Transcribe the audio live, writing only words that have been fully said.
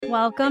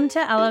Welcome to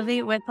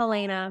Elevate with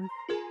Elena.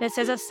 This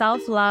is a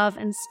self-love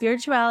and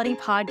spirituality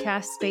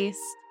podcast space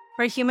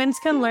where humans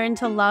can learn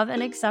to love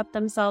and accept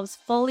themselves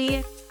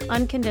fully,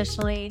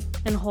 unconditionally,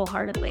 and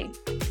wholeheartedly.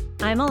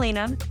 I'm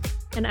Elena,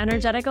 an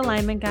energetic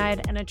alignment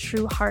guide and a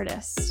true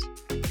heartist.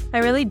 I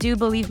really do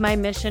believe my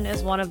mission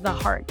is one of the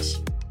heart,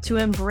 to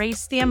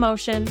embrace the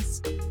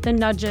emotions, the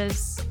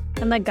nudges,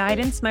 and the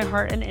guidance my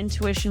heart and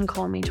intuition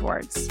call me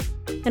towards,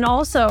 and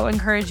also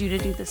encourage you to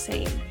do the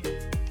same.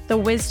 The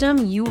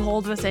wisdom you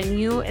hold within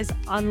you is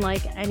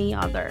unlike any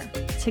other.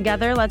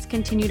 Together, let's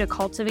continue to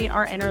cultivate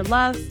our inner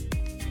love,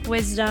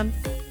 wisdom,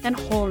 and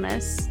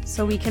wholeness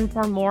so we can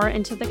pour more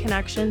into the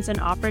connections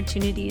and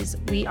opportunities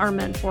we are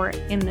meant for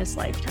in this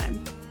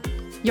lifetime.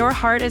 Your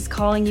heart is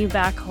calling you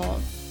back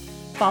home.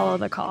 Follow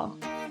the call.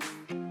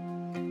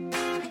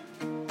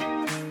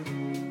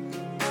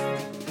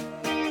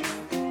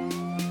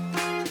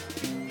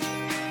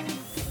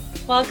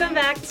 Welcome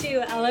back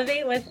to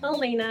Elevate with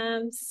Elena.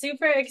 I'm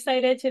super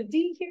excited to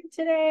be here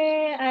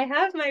today. I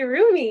have my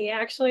roomie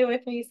actually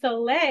with me,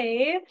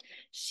 Soleil.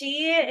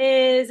 She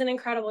is an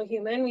incredible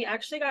human. We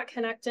actually got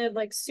connected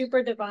like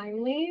super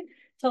divinely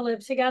to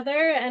live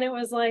together, and it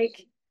was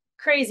like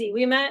crazy.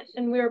 We met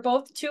and we were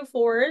both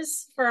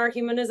 2-4s for our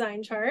human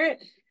design chart.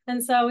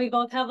 And so we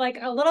both have like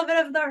a little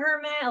bit of the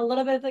hermit, a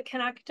little bit of the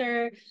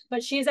connector,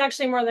 but she's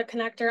actually more the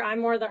connector. I'm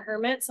more the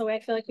hermit. So I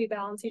feel like we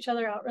balance each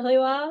other out really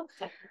well.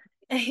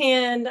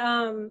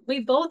 And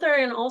we both are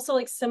in also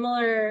like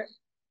similar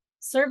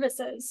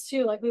services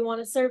too. Like we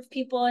want to serve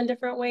people in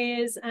different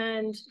ways,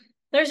 and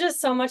there's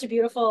just so much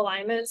beautiful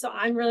alignment. So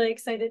I'm really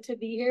excited to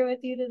be here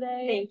with you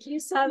today. Thank you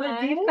so much.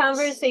 Have a deep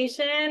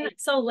conversation.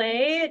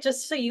 Soleil,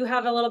 just so you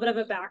have a little bit of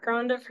a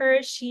background of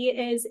her, she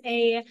is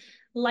a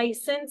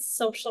licensed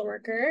social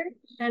worker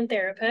and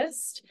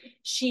therapist.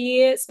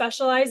 She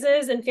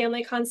specializes in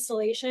family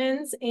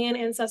constellations and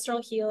ancestral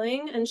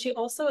healing, and she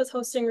also is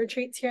hosting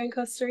retreats here in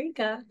Costa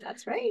Rica.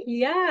 That's right.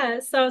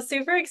 Yeah, so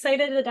super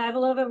excited to dive a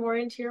little bit more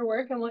into your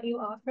work and what you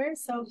offer.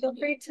 So feel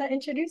free to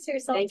introduce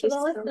yourself to the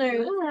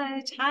listeners.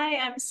 Much. Hi,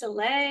 I'm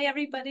Soleil,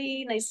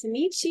 everybody. Nice to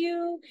meet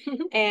you.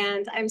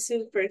 And I'm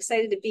super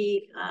excited to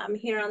be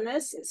here on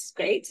this. It's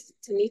great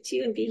to meet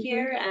you and be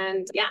here.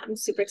 And yeah, I'm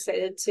super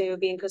excited to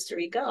be in Costa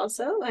Rica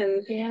also.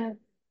 And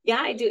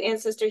yeah, I do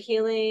ancestor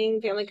healing.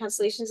 Family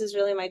constellations is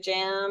really my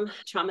jam.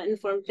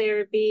 Trauma-informed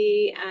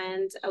therapy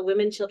and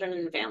women, children,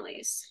 and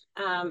families.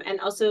 And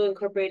also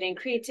incorporating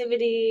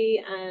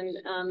creativity and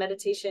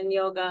meditation,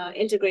 yoga,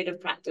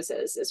 integrative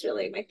practices is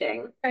really my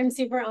thing. I'm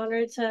super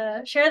honored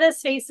to share this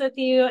space with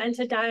you and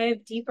to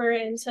dive deeper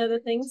into the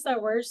things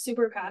that we're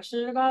super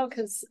passionate about.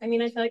 Because I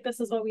mean, I feel like this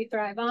is what we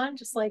thrive on,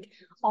 just like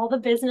all the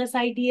business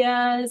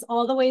ideas,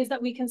 all the ways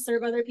that we can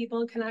serve other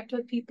people and connect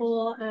with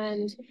people.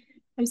 And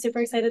I'm super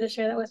excited to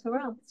share that with the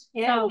world.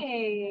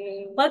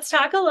 Yay. So let's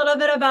talk a little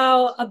bit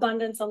about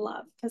abundance and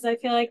love, because I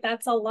feel like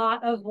that's a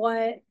lot of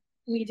what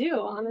we do,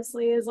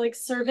 honestly, is like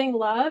serving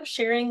love,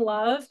 sharing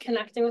love,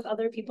 connecting with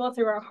other people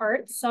through our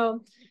hearts.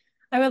 So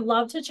I would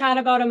love to chat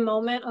about a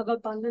moment of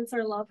abundance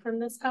or love from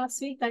this past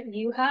week that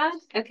you had.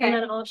 Okay. And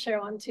then I'll share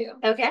one too.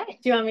 Okay.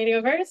 Do you want me to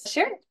go first?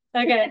 Sure.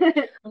 Okay.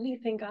 Let me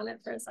think on it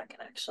for a second,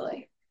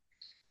 actually.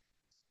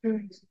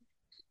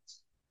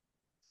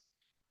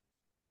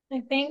 I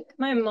think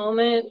my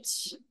moment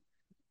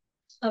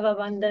of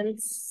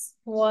abundance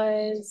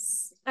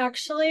was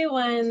actually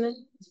when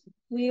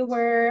we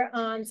were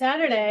on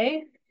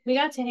Saturday. We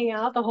got to hang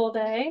out the whole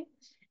day,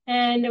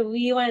 and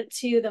we went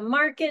to the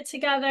market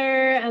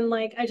together, and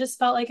like I just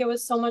felt like it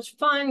was so much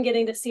fun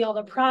getting to see all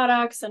the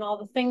products and all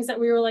the things that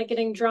we were like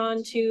getting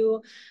drawn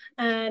to,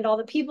 and all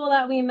the people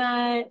that we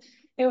met.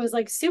 It was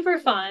like super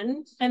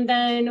fun. And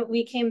then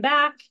we came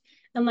back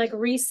and like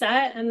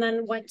reset and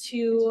then went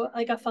to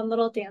like a fun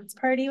little dance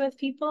party with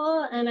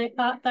people. And I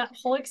thought that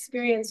whole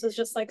experience was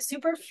just like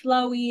super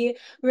flowy.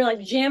 We were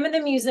like jamming the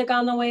music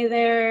on the way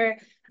there,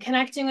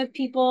 connecting with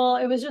people.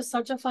 It was just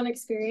such a fun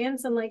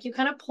experience. And like you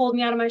kind of pulled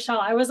me out of my shell.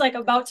 I was like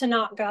about to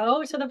not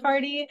go to the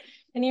party,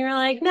 and you were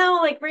like, no,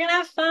 like we're gonna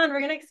have fun,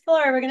 we're gonna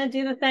explore, we're gonna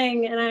do the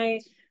thing. And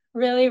I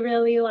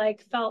really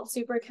like felt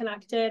super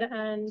connected.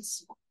 And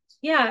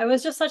yeah, it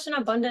was just such an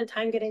abundant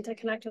time getting to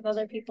connect with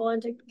other people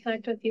and to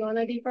connect with you on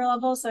a deeper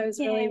level. So I was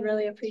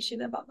really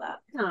appreciative of that.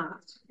 Oh,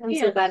 I'm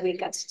so glad we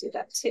got to do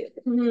that too.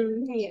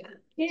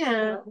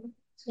 Yeah.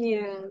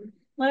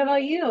 What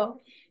about you?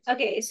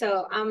 Okay,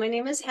 so my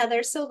name is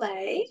Heather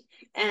Soleil,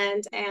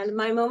 and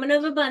my moment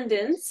of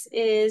abundance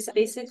is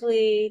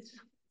basically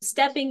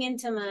stepping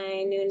into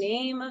my new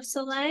name of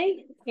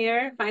Soleil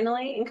here,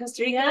 finally in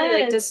Costa Rica.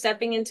 Like just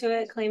stepping into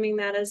it, claiming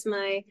that as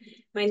my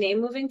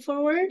name moving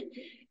forward.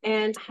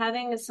 and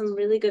having some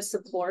really good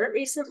support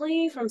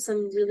recently from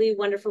some really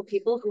wonderful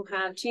people who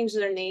have changed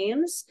their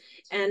names,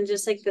 and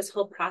just like this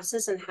whole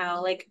process and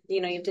how, like,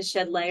 you have to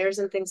shed layers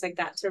and things like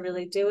that to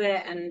really do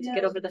it and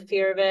get over the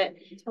fear of it.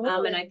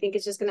 And I think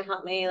it's just going to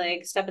help me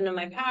like step into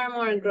my power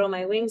more and grow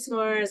my wings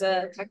more as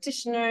a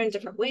practitioner in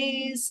different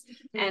ways.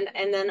 And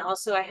then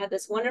also I had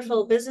this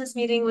wonderful business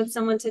meeting with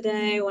someone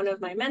today, one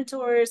of my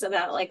mentors,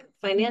 about like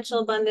financial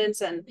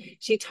abundance, and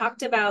she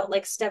talked about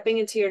like stepping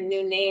into your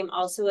new name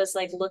also as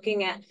like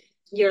looking at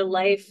your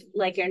life,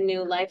 like your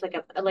new life,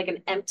 like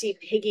an empty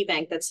piggy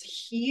bank that's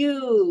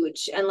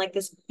huge, and like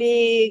this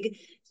big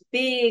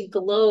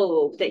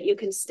globe that you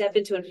can step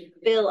into and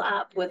fill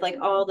up with like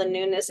all the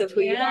newness of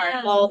who you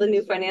are, all the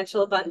new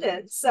financial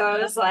abundance. So I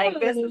was like,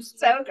 this is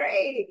so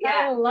great.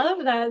 Yeah. I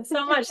love that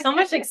so much. So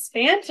much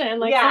expansion,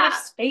 like so much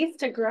space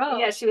to grow.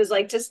 Yeah, she was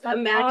like, just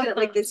imagine it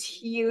like this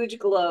huge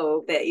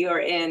globe that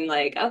you're in,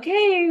 like,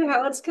 okay,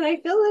 how else can I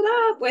fill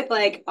it up with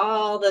like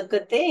all the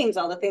good things,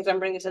 all the things I'm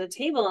bringing to the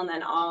table, and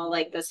then all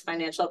like this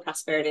financial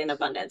prosperity and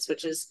abundance,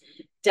 which is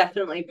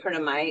definitely part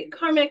of my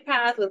karmic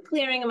path with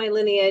clearing and my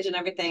lineage and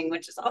everything,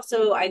 which is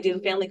also, I do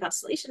family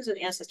constellations and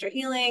ancestor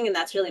healing, and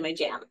that's really my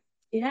jam.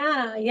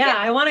 Yeah.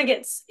 I want to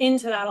get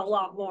into that a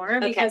lot more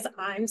because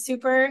I'm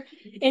super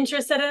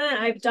interested in it.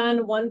 I've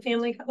done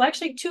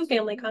actually two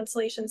family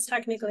constellations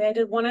technically. I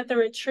did one at the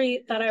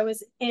retreat that I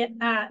was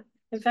at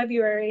in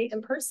February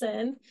in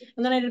person.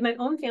 And then I did my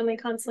own family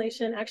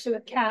constellation actually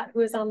with Kat, who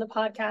was on the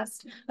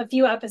podcast a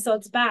few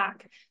episodes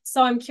back.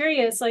 So I'm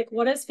curious, like,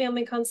 what does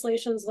family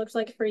constellations look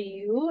like for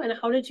you, and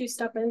how did you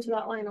step into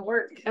that line of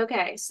work?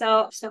 Okay,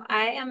 so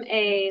I am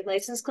a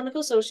licensed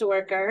clinical social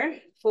worker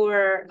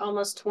for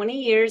almost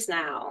 20 years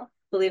now.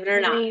 Believe it or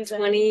not,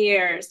 20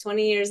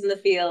 years in the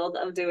field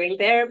of doing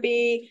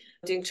therapy,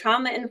 doing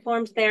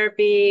trauma-informed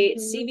therapy,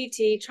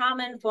 CBT,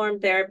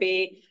 trauma-informed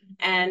therapy.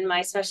 And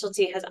my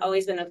specialty has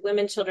always been with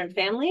women, children,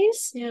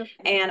 families. Yeah.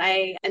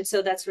 And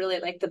so that's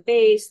really like the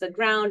base, the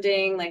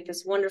grounding, like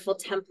this wonderful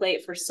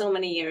template for so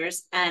many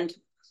years. And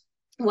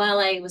while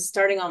I was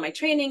starting all my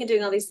training and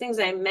doing all these things,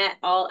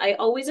 I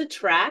always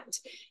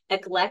attract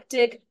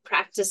eclectic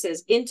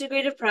practices,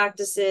 integrative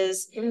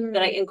practices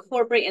that I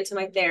incorporate into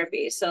my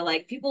therapy. So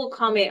like people will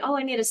call me, oh,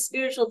 I need a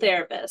spiritual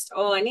therapist.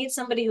 Oh, I need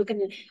somebody who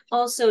can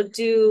also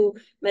do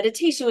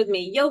meditation with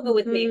me, yoga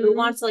with me, who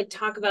wants to like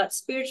talk about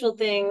spiritual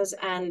things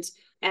and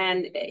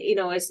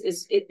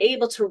is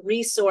able to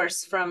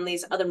resource from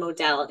these other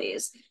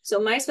modalities.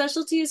 So my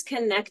specialty is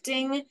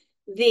connecting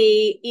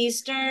the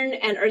Eastern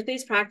and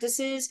earth-based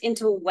practices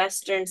into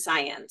Western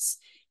science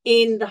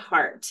in the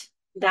heart.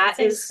 That's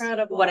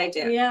incredible. What I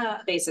do. Yeah.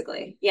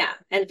 Basically. Yeah.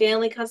 And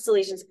family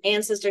constellations,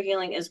 ancestor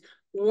healing is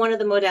one of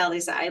the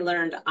modalities that I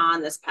learned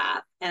on this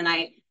path. And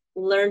I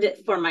learned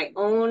it for my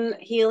own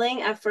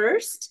healing at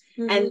first,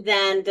 and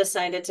then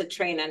decided to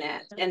train in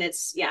it. And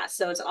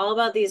so it's all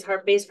about these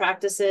heart-based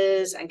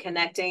practices and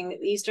connecting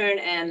Eastern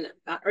and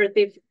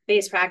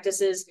earth-based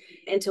practices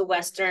into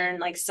Western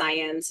like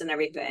science and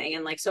everything.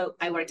 And like, so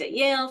I worked at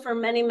Yale for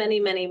many, many,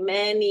 many,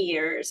 many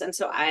years. And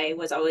so I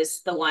was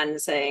always the one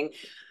saying,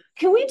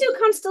 can we do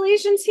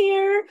constellations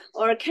here?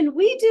 Or can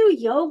we do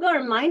yoga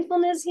or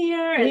mindfulness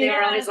here? And they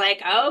were always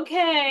like,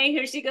 okay,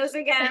 here she goes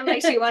again.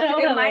 Like she wants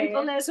to do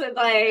mindfulness with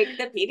like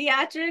the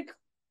pediatric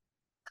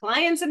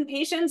clients and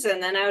patients.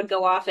 And then I would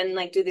go off and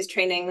like do these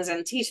trainings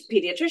and teach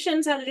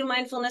pediatricians how to do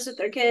mindfulness with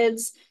their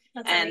kids.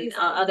 That's and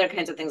other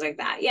kinds of things like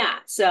that. Yeah.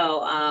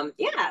 So,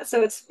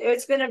 so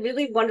it's been a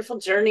really wonderful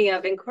journey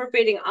of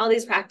incorporating all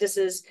these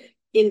practices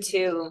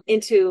into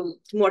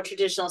more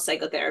traditional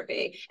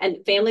psychotherapy.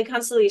 And family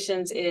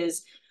constellations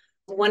is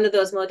one of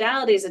those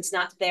modalities. It's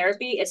not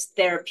therapy, it's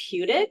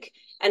therapeutic.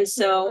 And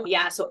so,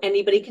 so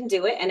anybody can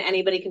do it and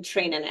anybody can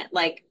train in it.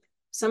 Like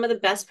some of the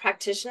best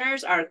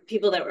practitioners are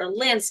people that were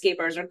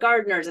landscapers or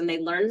gardeners, and they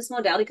learned this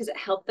modality because it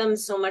helped them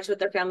so much with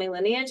their family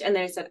lineage. And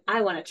they said,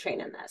 I want to train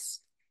in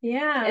this.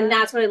 Yeah. And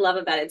that's what I love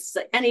about it. It's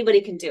like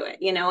anybody can do it,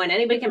 and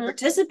anybody can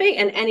participate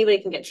and anybody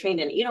can get trained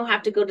in it. You don't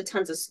have to go to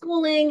tons of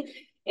schooling.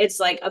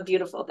 It's like a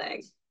beautiful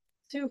thing.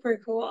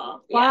 Super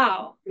cool. Yeah.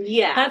 Wow.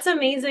 Yeah. That's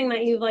amazing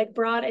that you've like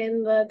brought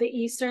in the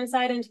Eastern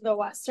side into the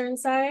Western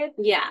side.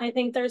 Yeah. I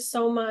think there's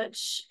so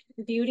much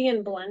beauty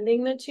in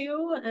blending the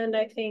two. And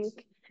I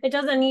think it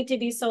doesn't need to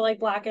be so like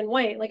black and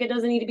white. Like it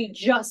doesn't need to be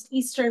just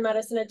Eastern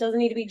medicine. It doesn't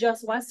need to be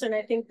just Western.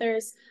 I think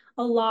there's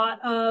a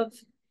lot of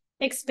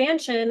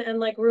expansion and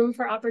like room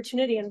for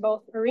opportunity in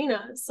both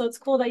arenas. So it's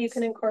cool that you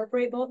can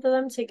incorporate both of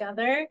them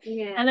together.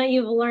 Yeah. And that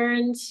you've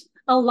learned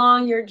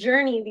along your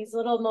journey these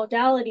little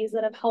modalities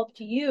that have helped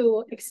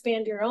you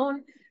expand your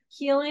own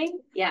healing,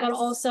 but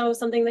also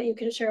something that you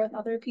can share with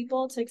other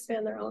people to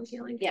expand their own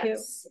healing too.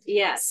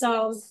 Yes.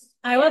 So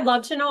I would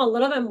love to know a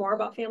little bit more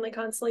about family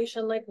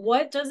constellation. Like,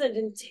 what does it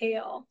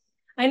entail?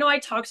 I know I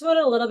talked about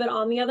it a little bit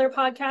on the other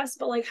podcast,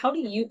 but like, how do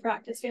you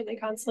practice family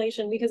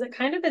constellation? Because it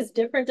kind of is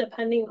different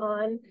depending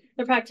on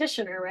the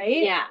practitioner,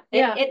 right? Yeah,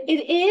 Yeah.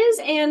 it is.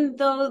 And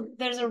though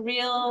there's a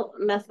real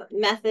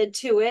method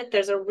to it,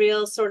 there's a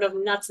real sort of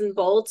nuts and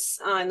bolts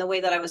in the way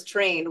that I was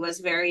trained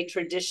was very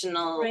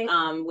traditional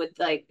Right. with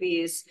like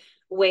these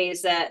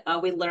ways that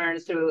we learn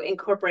through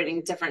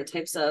incorporating different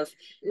types of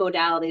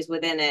modalities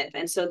within it.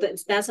 And so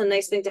that's a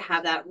nice thing to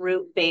have that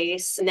root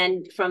base. And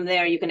then from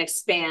there, you can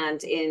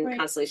expand in Right.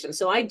 constellation.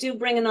 So I do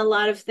bring in a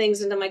lot of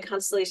things into my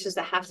constellations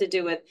that have to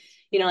do with,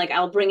 you know, like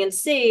I'll bring in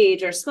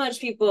sage or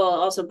smudge people,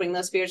 also bring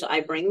those spiritual.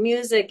 I bring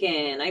music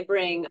in, I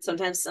bring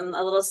sometimes a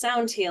little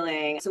sound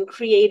healing, some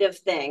creative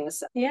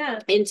things Yeah.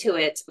 into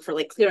it for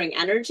like clearing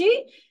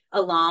energy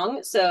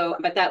along. So,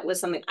 but that was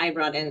something I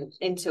brought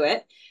into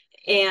it.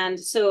 And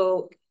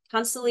so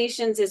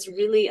constellations is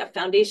really a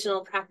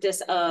foundational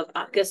practice of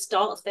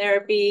Gestalt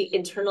therapy,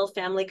 internal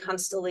family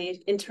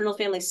constellation, internal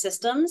family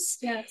systems.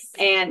 Yes.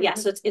 And yeah,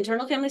 so it's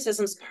internal family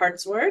systems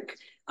parts work,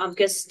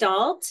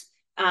 Gestalt,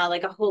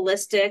 like a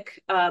holistic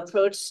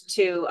approach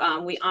to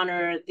we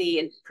honor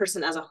the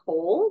person as a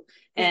whole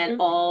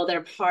and all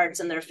their parts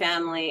and their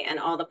family and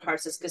all the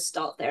parts is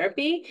Gestalt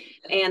therapy.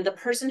 And the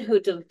person who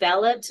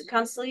developed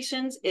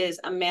constellations is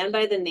a man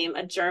by the name,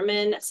 a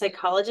German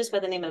psychologist by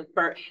the name of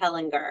Bert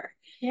Hellinger.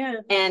 Yeah.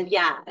 And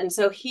yeah, and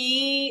so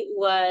he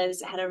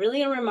had a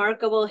really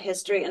remarkable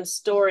history and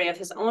story of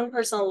his own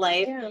personal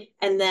life. Yeah.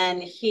 And then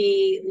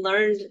he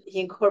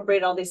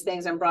incorporated all these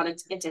things and brought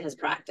it into his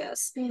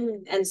practice.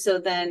 And so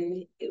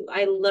then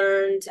I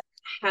learned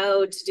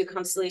how to do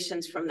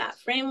constellations from that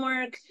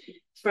framework,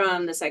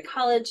 from the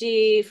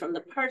psychology, from the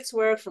parts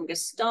work, from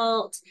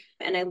Gestalt.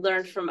 And I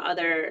learned from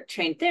other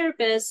trained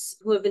therapists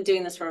who have been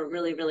doing this for a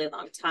really, really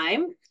long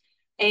time.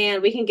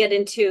 And we can get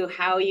into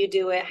how you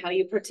do it, how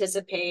you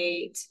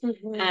participate,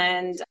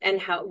 and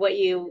how what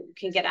you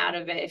can get out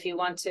of it if you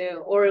want to.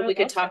 Or we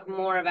could talk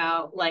more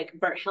about like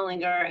Bert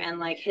Hellinger and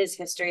like his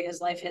history,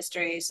 his life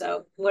history.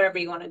 So wherever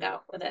you want to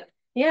go with it.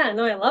 Yeah,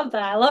 no, I love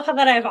that. I love how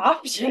that I have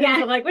options. Yeah.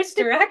 I'm like, which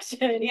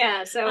direction?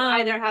 Yeah, so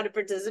either how to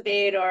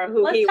participate or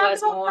who he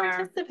was more.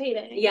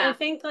 Participating. Yeah. I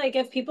think like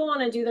if people want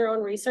to do their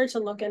own research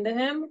and look into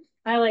him,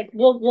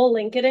 we'll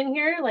link it in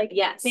here, like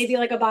yes, maybe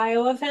like a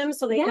bio of him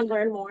so they can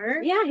learn more.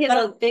 Yeah, he has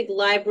a big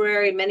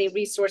library, many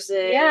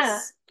resources. Yeah.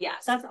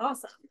 Yes. That's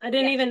awesome. I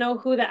didn't even know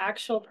who the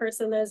actual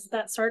person is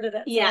that started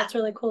it. So that's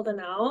really cool to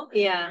know.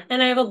 Yeah.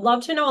 And I would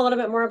love to know a little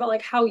bit more about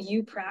like how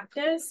you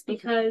practice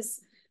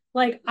because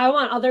like I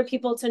want other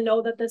people to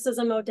know that this is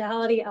a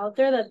modality out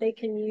there that they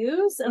can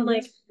use and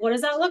like what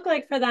does that look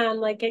like for them,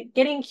 like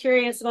getting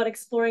curious about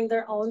exploring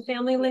their own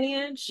family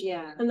lineage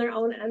and their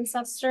own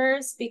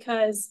ancestors.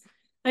 Because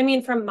I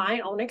mean, from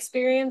my own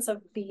experience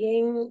of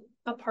being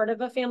a part of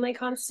a family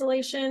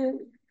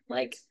constellation,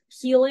 like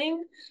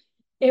healing,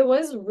 it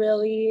was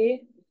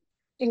really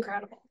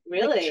incredible.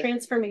 Really? Like,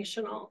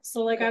 transformational.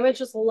 So like I would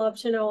just love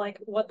to know like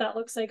what that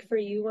looks like for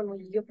you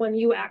when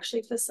you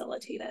actually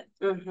facilitate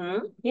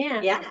it.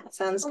 Yeah,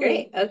 sounds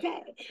great.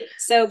 Okay.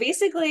 So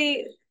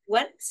basically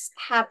what's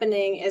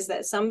happening is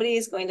that somebody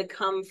is going to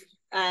come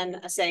and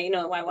say, you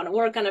know, I want to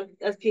work on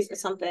a piece of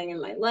something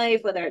in my life,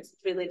 whether it's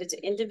related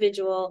to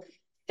individual,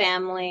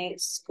 family,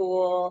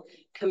 school,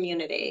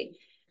 community,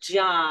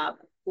 job,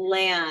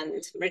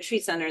 land,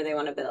 retreat center they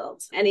want to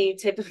build, any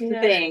type of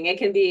thing. It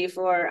can be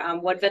for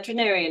what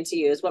veterinarian to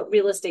use, what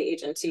real estate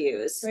agent to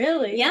use.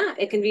 Really? Yeah,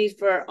 it can be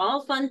for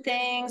all fun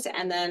things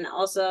and then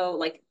also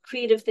like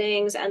creative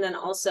things and then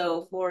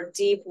also for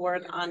deep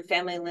work on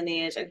family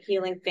lineage and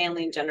healing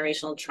family and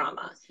generational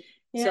trauma.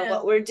 So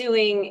what we're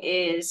doing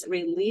is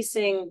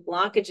releasing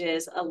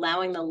blockages,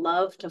 allowing the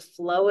love to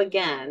flow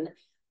again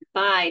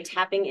by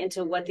tapping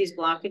into what these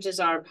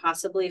blockages are,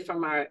 possibly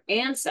from our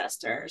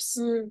ancestors,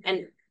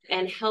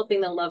 and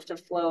helping the love to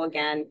flow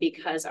again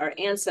because our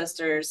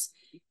ancestors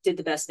did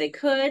the best they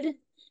could.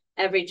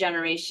 Every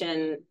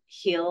generation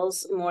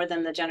heals more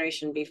than the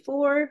generation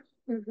before.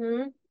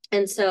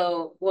 And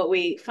so what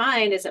we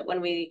find is that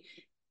when we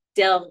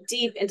delve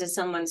deep into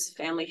someone's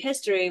family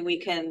history,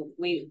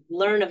 we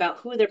learn about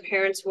who their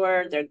parents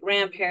were, their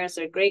grandparents,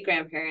 their great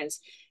grandparents,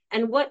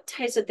 and what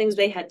types of things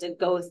they had to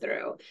go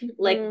through.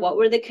 Like what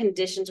were the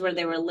conditions where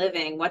they were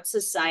living, what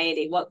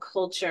society, what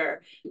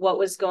culture, what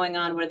was going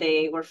on where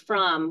they were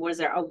from, was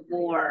there a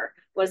war,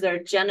 was there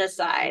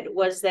genocide,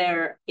 was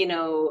there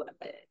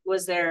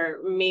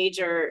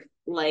major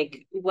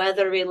like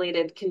weather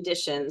related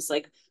conditions,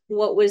 like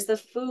what was the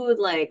food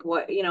like,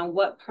 what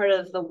part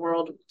of the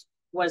world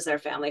was their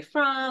family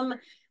from,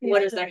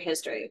 what is their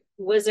history,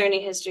 was there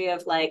any history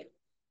of like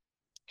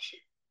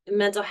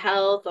mental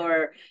health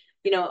or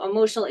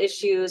emotional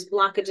issues,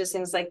 blockages,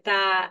 things like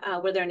that.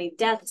 Were there any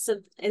deaths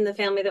in the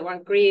family that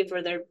weren't grieved?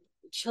 Were there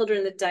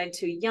children that died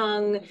too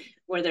young?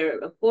 Were there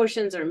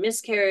abortions or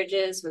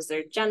miscarriages? Was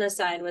there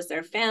genocide? Was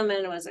there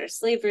famine? Was there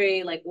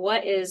slavery? Like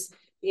what is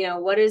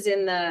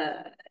in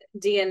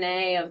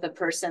DNA of the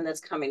person that's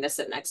coming to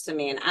sit next to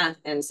me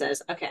and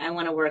says, okay, I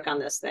want to work on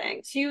this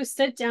thing. So you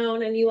sit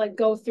down and you like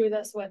go through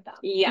this with them.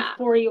 Yeah.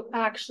 Before you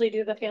actually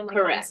do the family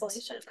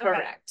constellation.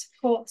 Correct. Okay.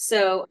 Cool.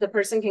 So the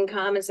person can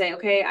come and say,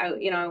 okay, I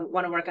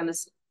want to work on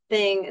this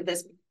thing,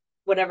 this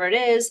whatever it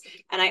is.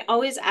 And I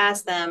always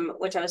ask them,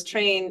 which I was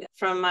trained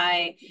from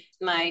my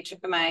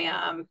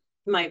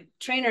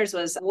trainers,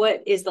 was,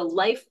 what is the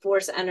life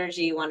force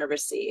energy you want to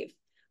receive?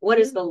 What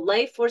is the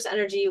life force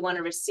energy you want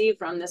to receive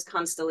from this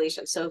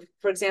constellation? So,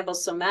 for example,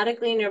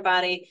 somatically in your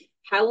body,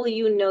 how will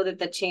you know that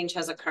the change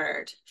has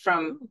occurred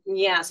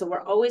so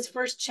we're always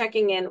first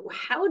checking in.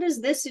 How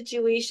does this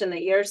situation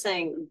that you're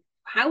saying,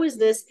 how is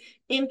this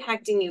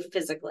impacting you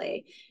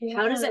physically?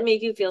 How does it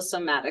make you feel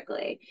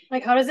somatically?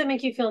 Like, how does it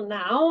make you feel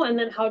now? And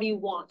then how do you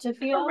want to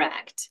feel?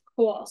 Correct.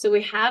 Cool. So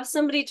we have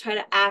somebody try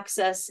to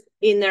access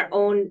in their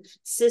own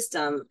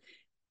system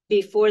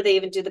before they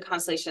even do the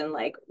constellation,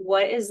 like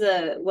what is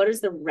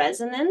the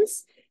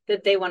resonance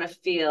that they want to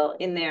feel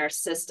in their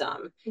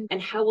system,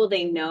 and how will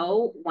they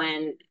know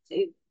when,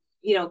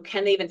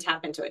 can they even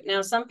tap into it?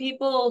 Now, some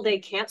people, they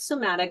can't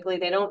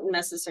somatically, they don't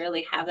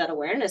necessarily have that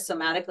awareness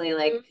somatically,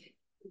 like,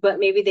 but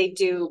maybe they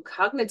do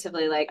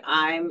cognitively, like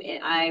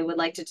I would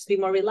like to just be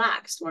more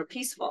relaxed, more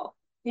peaceful,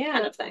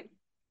 kind of thing.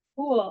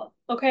 Cool.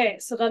 Okay,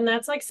 so then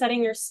that's like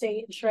setting your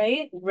stage,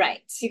 right?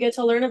 Right. You get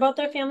to learn about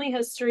their family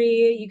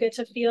history. You get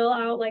to feel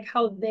out like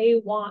how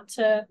they want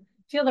to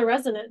feel the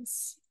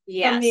resonance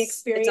from the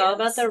experience. It's all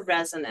about the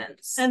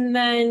resonance. And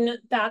then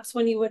that's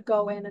when you would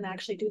go in and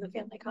actually do the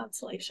family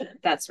constellation.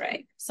 That's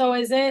right. So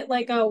is it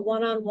like a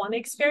one-on-one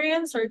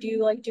experience, or do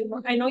you like do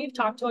more? I know you've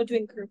talked about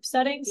doing group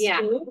settings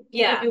too.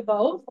 Yeah. You do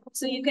both.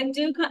 So you can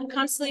do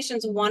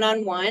constellations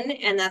one-on-one,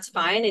 and that's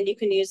fine. And you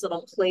can use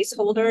little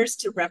placeholders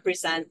to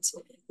represent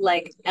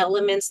like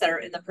elements that are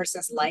in the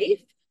person's life.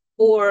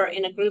 Or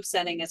in a group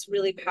setting, it's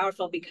really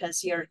powerful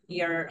because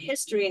your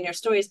history and your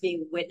story is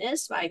being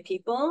witnessed by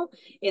people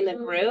in the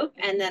group.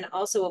 And then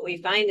also what we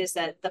find is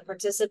that the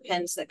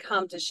participants that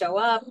come to show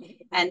up,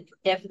 and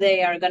if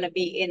they are going to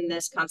be in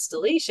this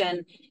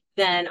constellation,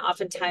 then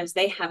oftentimes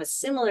they have a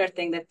similar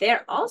thing that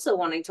they're also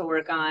wanting to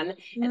work on.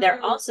 And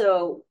they're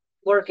also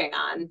working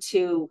on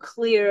to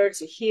clear,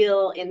 to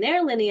heal in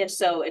their lineage.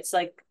 So it's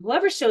like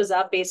whoever shows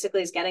up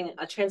basically is getting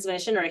a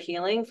transmission or a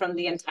healing from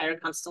the entire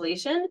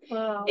constellation.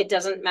 Wow. It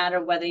doesn't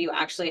matter whether you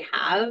actually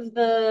have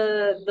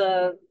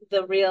the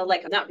real,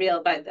 like not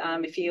real, but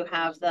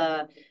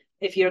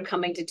if you're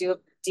coming to do a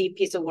deep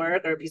piece of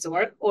work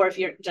or if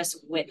you're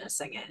just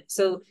witnessing it.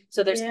 So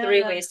there's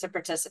 3 ways to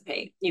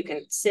participate. You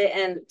can sit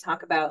and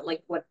talk about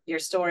like what your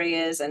story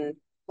is and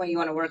what you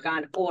want to work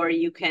on, or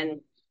you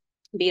can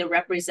be a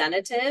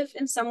representative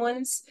in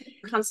someone's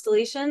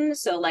constellation.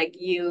 So like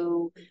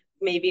you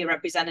may be a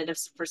representative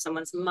for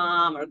someone's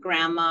mom or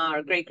grandma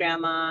or great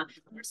grandma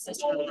or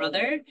sister or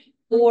brother,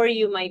 or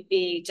you might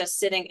be just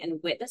sitting and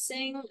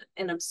witnessing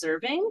and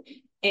observing.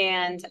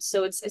 And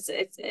so it's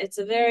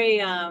a very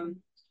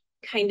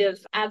kind of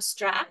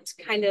abstract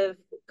kind of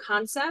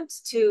concept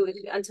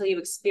until you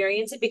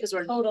experience it, because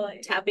we're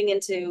tapping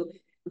into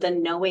the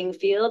knowing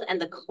field and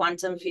the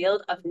quantum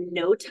field of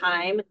no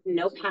time,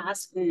 no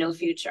past, no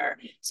future.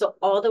 So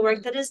all the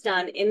work that is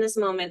done in this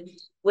moment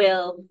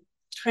will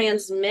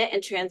transmit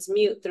and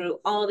transmute through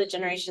all the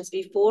generations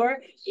before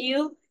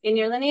you in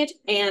your lineage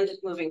and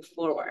moving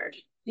forward.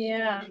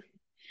 Yeah.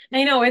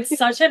 I know it's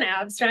such an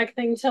abstract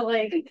thing to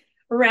like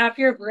wrap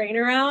your brain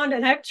around.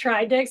 And I've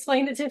tried to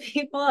explain it to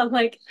people. I'm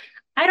like,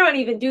 I don't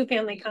even do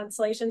family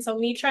constellation. So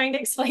me trying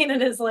to explain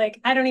it is like,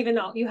 I don't even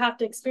know. You have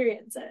to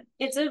experience it.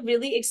 It's a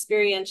really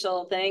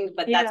experiential thing,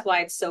 but that's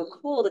why it's so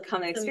cool to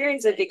come and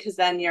experience it, because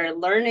then you're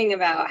learning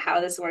about how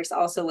this works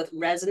also with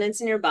resonance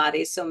in your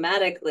body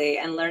somatically,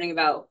 and learning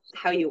about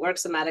how you work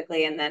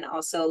somatically, and then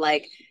also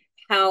like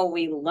how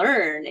we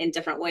learn in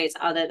different ways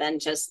other than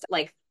just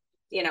like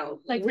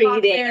like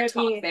reading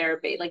talk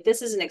therapy. Like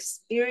this is an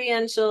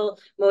experiential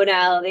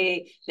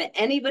modality that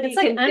anybody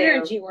can do. It's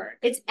energy work.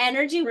 It's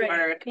energy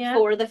work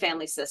for the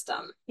family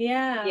system.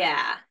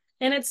 Yeah.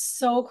 And it's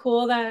so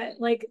cool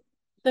that like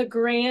the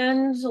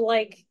grand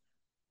like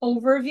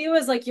overview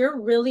is like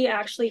you're really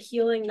actually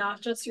healing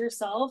not just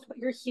yourself, but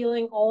you're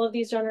healing all of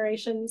these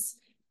generations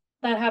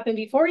that happened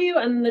before you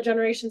and the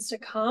generations to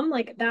come.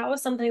 Like that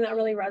was something that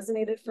really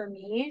resonated for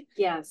me.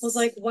 Yes. Was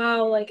like,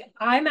 wow, like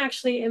I'm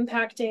actually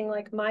impacting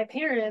like my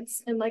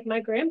parents and like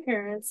my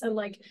grandparents and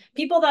like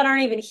people that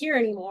aren't even here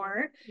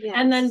anymore. Yes.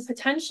 And then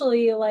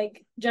potentially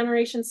like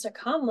generations to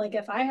come, like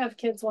if I have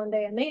kids one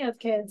day and they have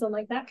kids and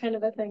like that kind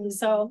of a thing.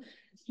 So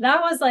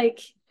that was like,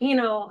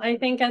 I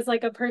think as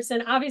like a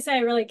person, obviously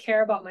I really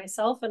care about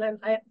myself, and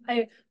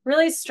I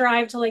really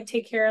strive to like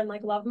take care and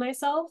like love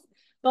myself.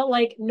 But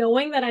like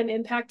knowing that I'm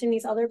impacting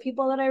these other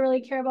people that I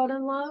really care about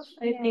and love,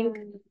 I think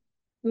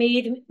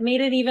made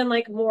it even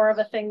like more of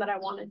a thing that I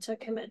wanted to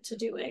commit to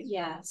doing.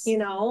 Yes.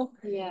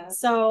 Yeah.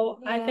 So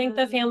I think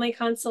the family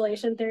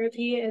constellation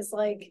therapy is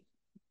like,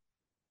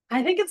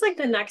 I think it's like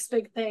the next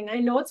big thing. I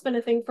know it's been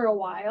a thing for a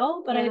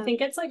while, but I Yeah.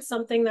 think it's like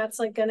something that's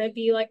like going to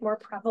be like more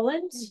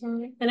prevalent.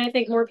 Mm-hmm. And I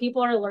think more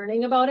people are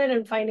learning about it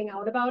and finding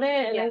out about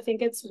it. And Yeah. I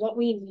think it's what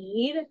we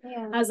need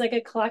Yeah. as like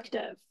a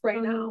collective right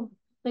Mhm. now.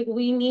 Like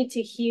we need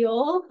to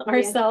heal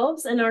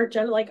ourselves and our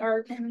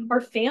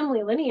our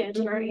family lineage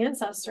and our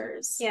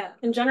ancestors Yeah.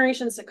 and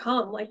generations to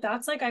come. Like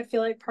that's like I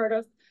feel like part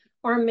of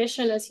our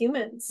mission as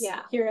humans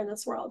Yeah. here in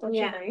this world, don't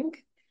you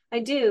think? I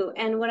do.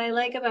 And what I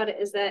like about it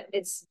is that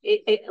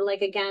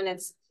like again,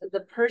 it's the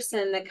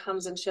person that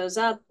comes and shows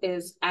up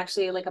is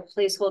actually like a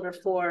placeholder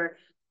for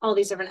all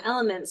these different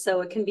elements.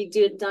 So it can be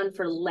done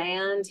for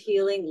land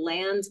healing,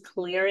 land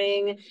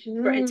clearing,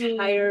 for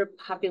entire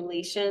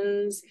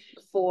populations,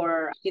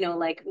 for, you know,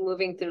 like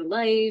moving through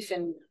life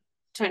and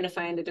trying to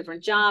find a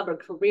different job or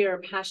career or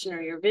passion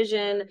or your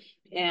vision.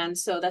 And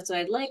so that's what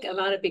I like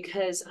about it,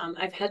 because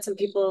I've had some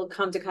people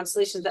come to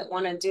constellations that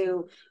want to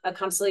do a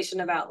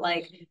constellation about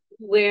like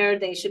where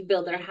they should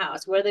build their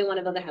house, where they want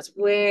to build their house,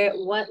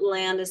 what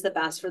land is the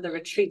best for the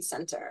retreat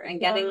center,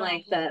 and getting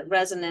like the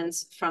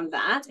resonance from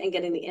that and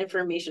getting the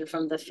information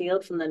from the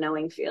field, from the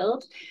knowing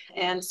field.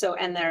 And so,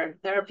 and there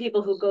are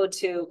people who go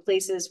to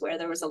places where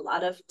there was a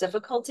lot of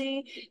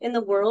difficulty in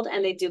the world,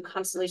 and they do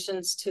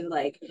constellations to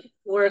like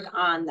work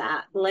on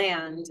that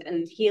land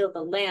and heal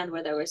the land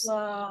where there was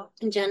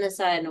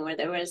genocide and where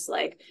there was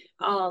like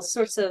all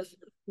sorts of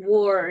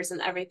wars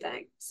and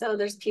everything. So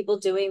there's people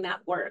doing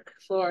that work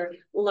for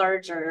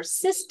larger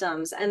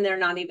systems, and they're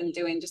not even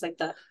doing just like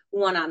the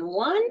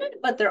one-on-one,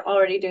 but they're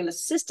already doing the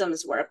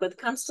systems work with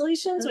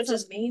constellations, which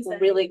is amazing.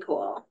 Really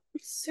cool.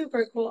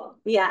 Super cool.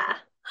 Yeah.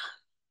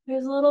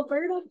 There's a little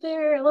bird up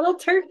there, little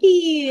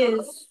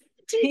turkeys.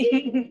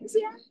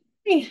 Yeah.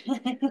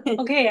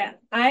 Okay,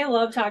 I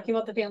love talking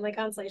about the family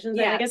constellations.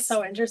 Yes. I think it's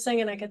so interesting,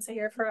 and I could sit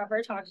here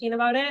forever talking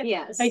about it.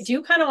 Yes. I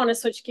do kind of want to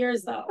switch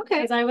gears though,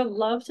 because I would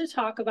love to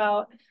talk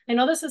about. I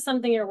know this is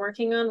something you're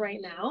working on right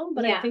now,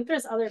 but I think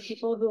there's other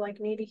people who like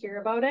need to hear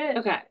about it.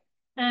 Okay.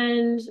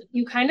 And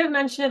you kind of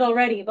mentioned it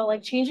already, but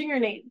like changing your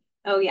name.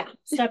 Oh yeah.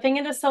 Stepping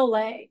into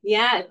Soleil.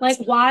 Yeah. Like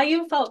why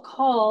you felt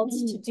called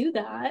to do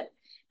that,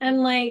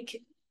 and like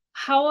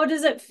how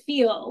does it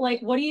feel?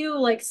 Like, what are you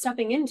like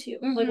stepping into?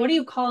 Like, what are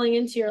you calling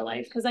into your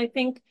life? Because I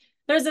think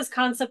there's this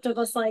concept of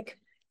us like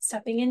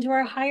stepping into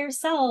our higher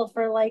self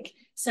or like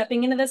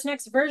stepping into this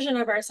next version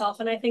of ourselves.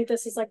 And I think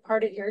this is like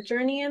part of your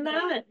journey in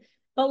that.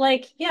 But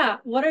like, yeah,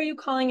 what are you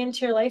calling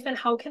into your life and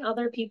how can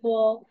other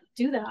people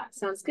do that?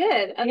 Sounds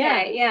good.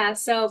 Okay. Yeah.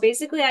 So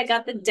basically, I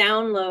got the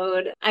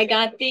download. I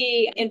got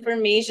the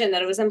information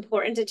that it was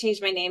important to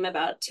change my name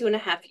about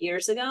 2.5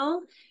 years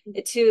ago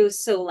to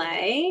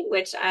Soleil,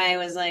 which I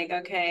was like,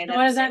 okay.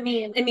 What does that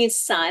mean? It means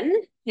sun.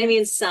 It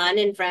means sun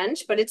in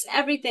French, but it's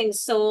everything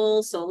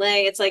soul,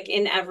 soleil. It's like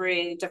in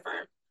every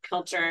different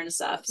culture and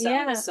stuff.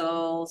 So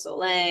soul,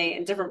 soleil,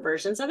 and different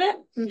versions of it.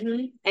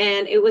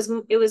 And it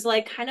was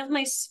like kind of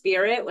my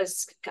spirit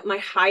was, my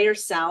higher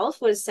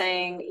self was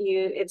saying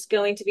it's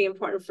going to be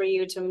important for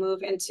you to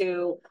move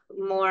into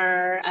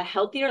a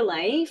healthier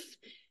life,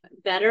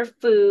 better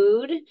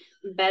food,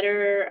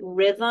 better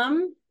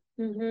rhythm,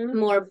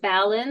 more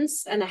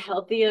balance, and a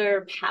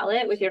healthier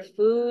palate with your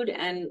food,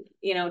 and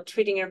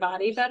treating your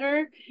body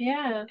better.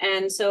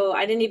 And so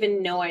I didn't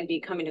even know I'd be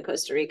coming to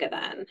Costa Rica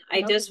then.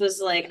 I just was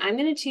like, I'm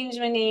going to change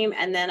my name.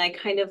 And then I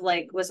kind of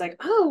like was like,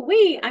 oh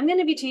wait, I'm going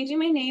to be changing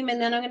my name,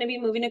 and then I'm going to be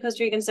moving to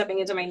Costa Rica and stepping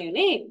into my new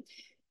name.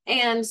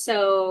 And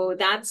so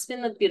that's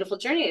been the beautiful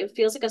journey. It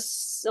feels like a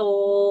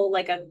soul,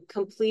 like a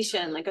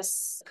completion, a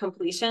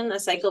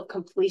cycle of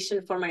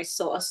completion for my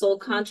soul, a soul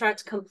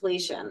contract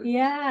completion.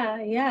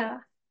 Yeah.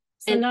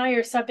 So now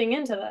you're stepping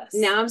into this.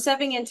 Now I'm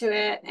stepping into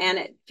it, and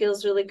it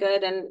feels really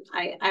good. And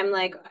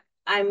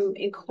I'm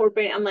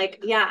incorporating. I'm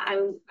like, yeah,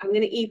 I'm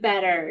gonna eat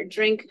better,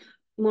 drink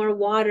more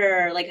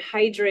water, like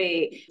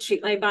hydrate,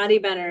 treat my body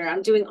better.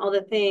 I'm doing all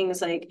the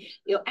things, like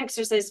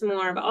exercise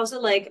more, but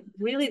also like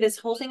really this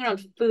whole thing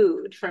around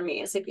food for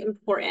me is like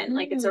important.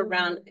 Like it's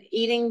around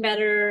eating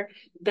better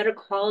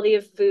quality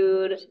of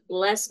food,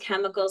 less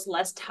chemicals,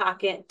 less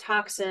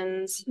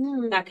toxins,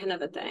 that kind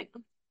of a thing.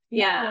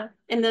 Yeah.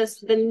 And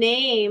the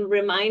name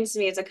reminds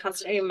me, it's a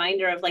constant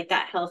reminder of like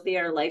that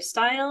healthier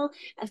lifestyle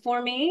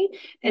for me.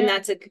 And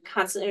that's a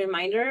constant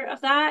reminder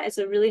of that. It's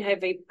a really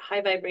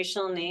high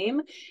vibrational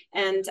name.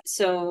 And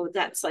so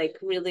that's like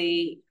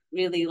really,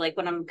 really like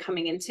what I'm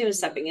coming into and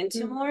stepping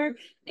into more.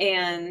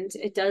 And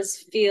it does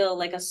feel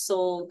like a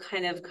soul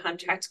kind of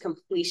contract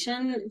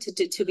completion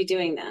to be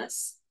doing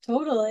this.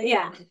 Totally.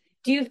 Yeah.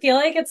 Do you feel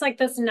like it's like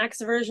this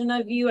next version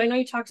of you? I know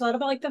you talked a lot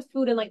about like the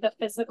food and like the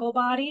physical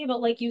body, but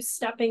like you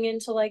stepping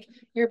into like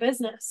your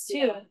business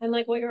too, and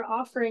like what you're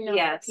offering now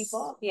to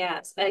people.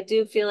 Yes, I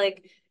do feel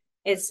like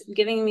it's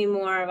giving me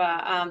more of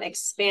a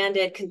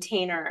expanded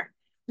container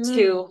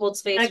to hold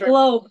space for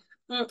globe.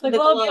 The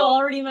globe you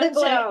already mentioned.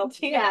 Globe,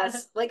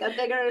 yes, like a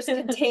bigger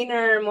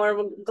container,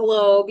 more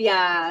globe,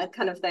 yeah,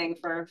 kind of thing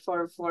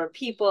for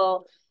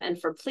people and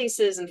for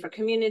places and for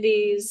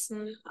communities,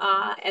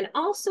 and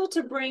also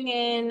to bring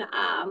in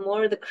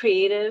more of the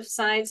creative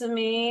sides of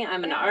me.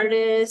 I'm an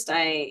artist.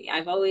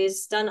 I've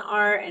always done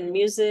art and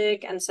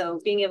music, and so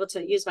being able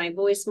to use my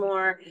voice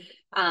more,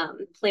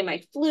 play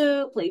my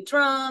flute, play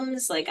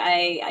drums, like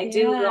I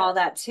do all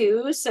that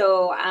too.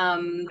 So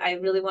I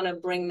really want to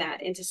bring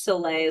that into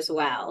Soleil as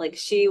well. Like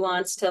she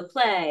wants to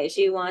play,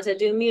 she wants to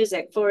do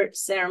music for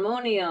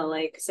ceremonial,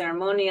 like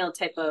ceremonial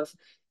type of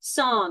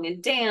song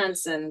and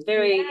dance, and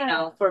very, you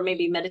know, for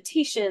maybe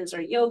meditations or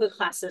yoga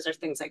classes or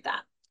things like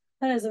that.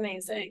 That is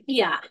amazing.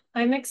 Yeah.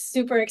 I'm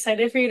super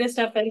excited for you to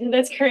step into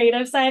this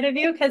creative side of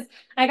you because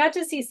I got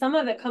to see some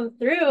of it come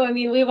through. I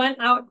mean, we went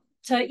out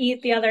to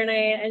eat the other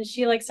night and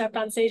she like stepped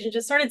on stage and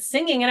just started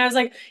singing. And I was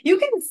like, you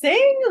can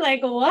sing?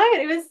 Like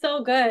what? It was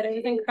so good. It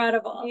was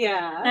incredible.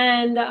 Yeah.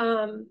 And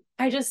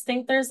I just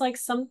think there's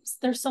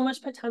there's so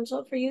much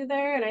potential for you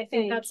there. And I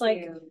think that's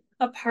like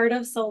a part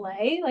of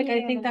Soleil. Like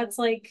I think that's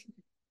like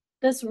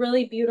this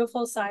really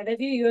beautiful side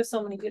of you. You have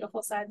so many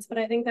beautiful sides, but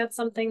I think that's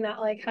something that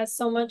like has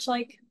so much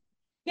like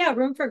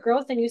room for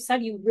growth. And you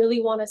said you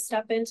really want to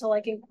step into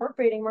like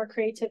incorporating more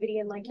creativity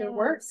in like your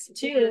work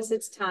too. Yes,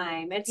 it's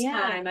time. It's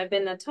time. I've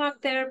been a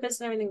talk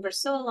therapist and everything for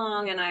so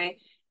long, and I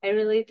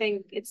really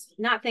think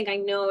I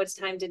know it's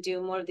time to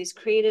do more of these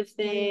creative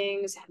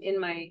things in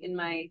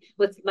my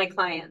with my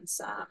clients.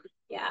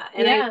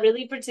 And I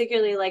really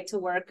particularly like to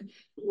work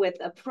with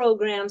a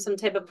program, some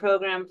type of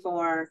program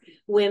for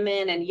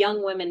women and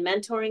young women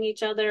mentoring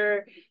each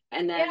other.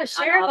 And then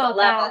share about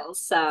that.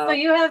 So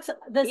you have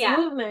this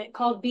movement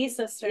called Bee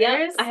Sisters.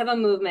 Yeah, I have a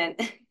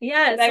movement.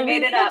 Yeah, so I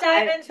made it up.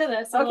 Dive into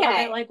this a little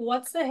bit. Like,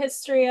 what's the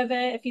history of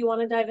it? If you want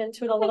to dive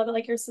into it a little bit,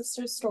 like your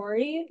sister's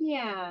story.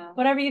 Yeah.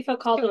 Whatever you feel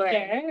called to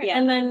share. Yeah.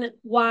 And then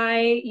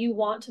why you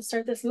want to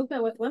start this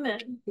movement with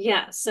women.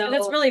 Yeah. So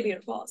that's really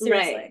beautiful.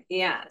 Seriously. Right.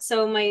 Yeah.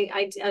 So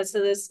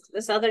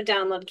this other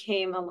download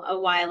came a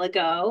while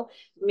ago.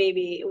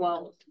 Maybe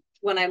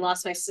when I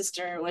lost my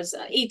sister was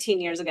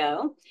 18 years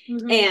ago,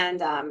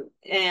 and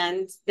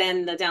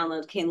then the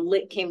download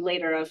came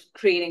later of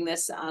creating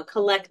this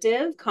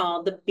collective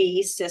called the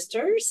Bee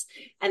Sisters,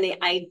 and the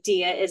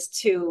idea is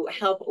to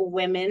help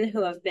women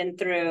who have been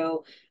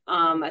through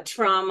a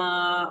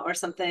trauma or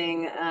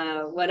something,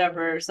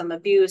 whatever, some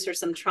abuse or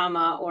some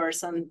trauma or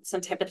some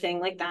type of thing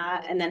like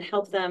that, and then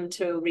help them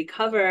to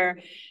recover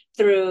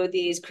through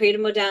these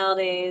creative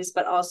modalities,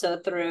 but also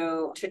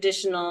through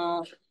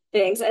traditional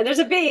things. And there's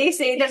a bee.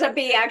 See, there's a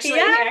bee actually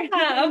here.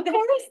 Yeah, of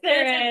course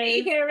there's a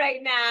bee here right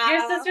now.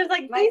 Your sister's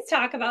like, please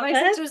talk about this. My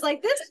sister's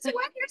like, this is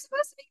what you're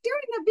supposed to be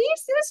doing, the Bee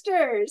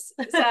Sisters.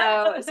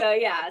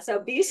 So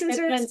Bee Sisters.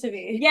 It's meant to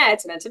be. Yeah,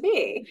 it's meant to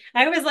be.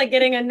 I was like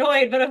getting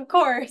annoyed, but of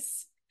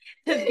course.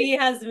 The bee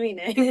has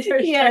meaning.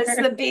 Yes,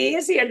 the bee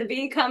is here. The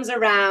bee comes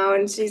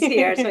around. She's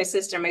here. It's my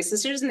sister. My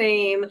sister's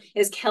name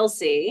is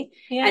Kelsey,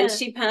 and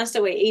she passed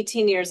away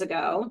 18 years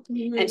ago,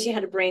 and she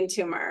had a brain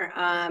tumor.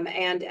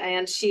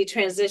 And she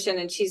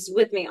transitioned, and she's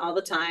with me all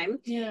the time.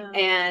 Yeah.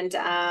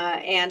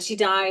 And she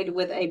died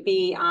with a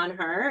bee on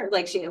her.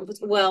 Like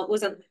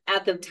wasn't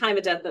at the time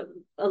of death, but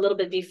a little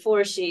bit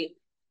before she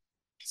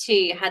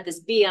had this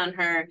bee on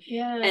her.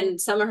 Yeah.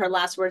 And some of her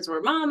last words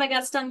were, "Mom, I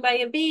got stung by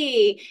a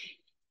bee."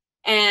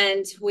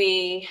 And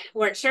we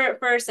weren't sure at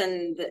first,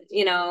 and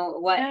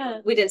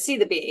we didn't see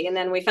the bee, and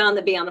then we found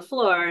the bee on the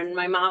floor, and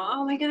my mom,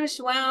 oh my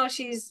gosh, wow,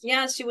 she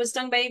was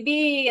stung by a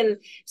bee. And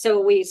so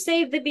we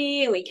saved the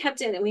bee and we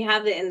kept it, and we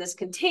have it in this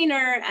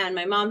container, and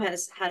my mom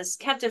has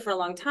kept it for a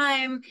long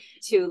time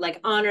to like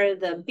honor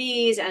the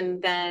bees.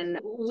 And then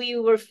we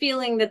were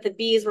feeling that the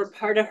bees were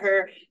part of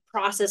her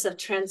process of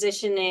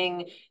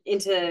transitioning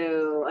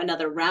into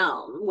another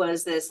realm,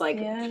 was this like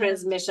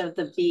transmission of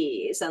the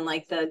bees and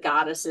like the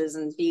goddesses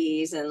and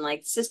bees and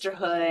like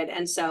sisterhood.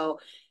 And so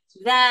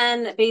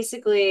then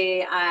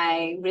basically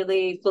I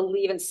really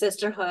believe in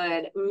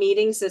sisterhood,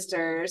 meeting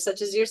sisters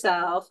such as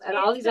yourself and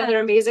all these other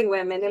amazing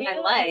women in my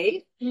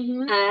life,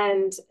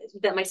 and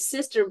that my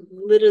sister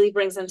literally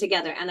brings them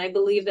together. And I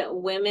believe that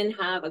women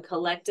have a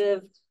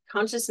collective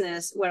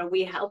consciousness where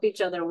we help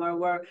each other, where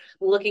we're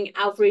looking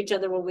out for each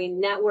other, where we're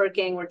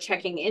networking, we're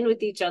checking in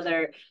with each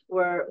other,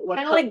 we're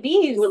kind of like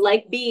bees. We're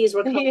like bees,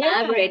 we're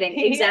collaborating.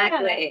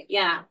 Exactly.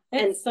 Yeah.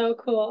 It's so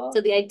cool. So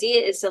the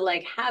idea is to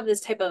like have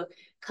this type of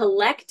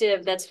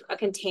collective that's a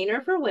container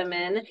for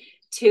women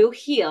to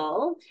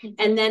heal,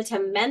 and then to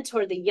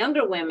mentor the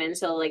younger women.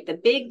 So like the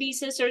big Bee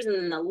Sisters and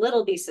then the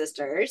little Bee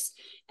Sisters.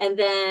 And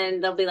then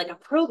there'll be like a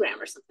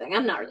program or something.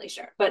 I'm not really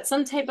sure, but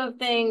some type of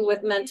thing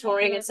with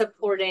mentoring and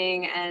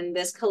supporting and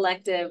this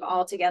collective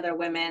all together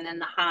women and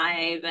the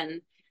hive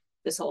and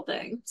this whole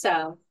thing.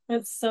 So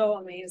it's so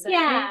amazing.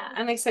 Yeah,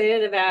 I'm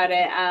excited about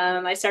it.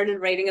 I started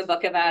writing a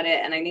book about it,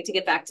 and I need to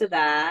get back to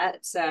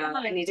that. So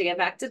I need to get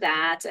back to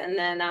that. And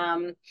then,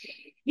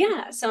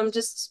 so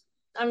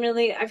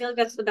I feel like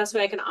that's the best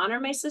way I can honor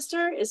my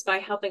sister, is by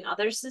helping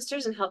other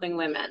sisters and helping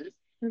women.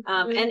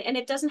 And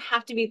it doesn't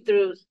have to be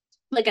through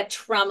like a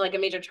trauma, like a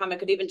major trauma. It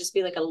could even just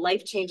be like a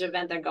life change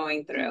event they're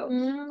going through,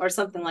 Mm-hmm. or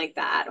something like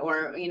that.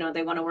 Or,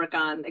 they want to work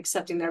on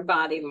accepting their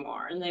body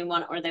more, and they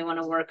want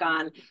to work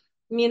on,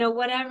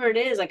 whatever it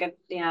is, like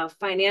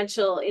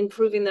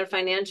improving their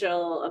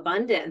financial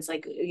abundance,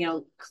 like,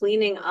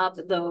 cleaning up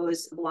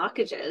those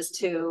blockages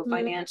to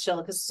financial,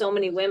 because so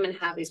many women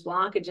have these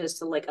blockages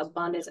to like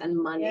abundance and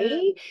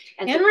money,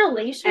 and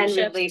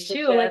relationships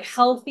too, like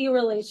healthy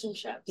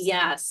relationships.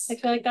 Yes. I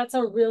feel like that's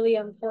a really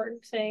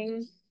important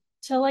thing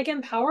to like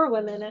empower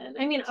women in.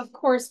 I mean, of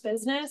course,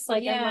 business,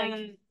 like, and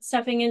like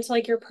stepping into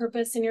like your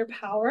purpose and your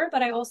power,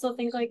 but I also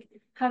think like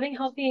having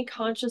healthy and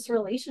conscious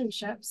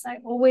relationships. I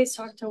always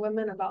talk to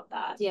women about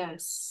that.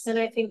 Yes. And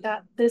I think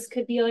that this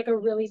could be like a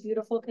really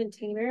beautiful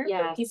container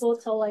for people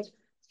to like,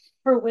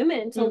 for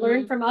women to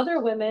learn from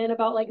other women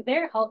about like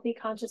their healthy,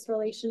 conscious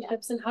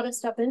relationships and how to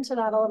step into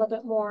that a little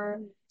bit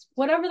more.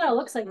 Whatever that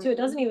looks like too. It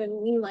doesn't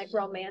even mean like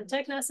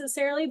romantic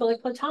necessarily, but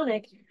like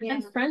platonic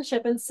and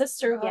friendship and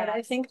sisterhood.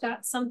 I think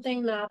that's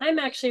something that I'm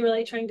actually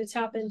really trying to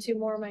tap into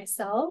more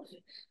myself,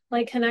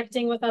 like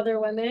connecting with other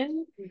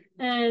women.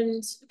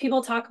 And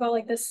people talk about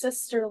like the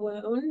sister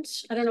wound.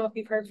 I don't know if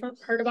you've heard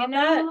about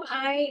that.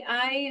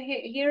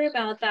 I hear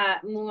about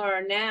that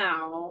more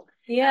now.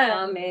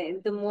 Yeah.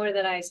 The more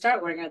that I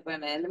start working with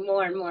women, the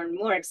more and more and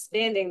more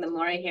expanding, the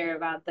more I hear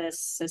about this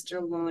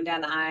sister wound.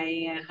 And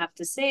I have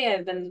to say,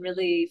 I've been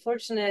really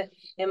fortunate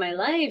in my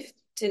life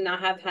to not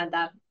have had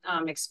that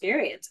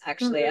experience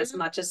actually as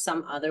much as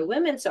some other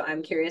women. So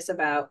I'm curious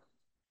about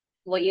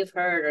what you've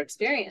heard or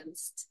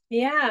experienced.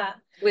 Yeah.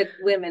 With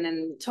women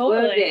and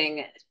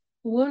totally.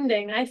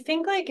 Wounding. I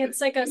think like it's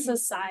like a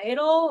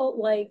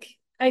societal, like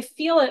I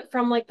feel it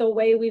from like the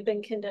way we've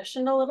been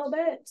conditioned a little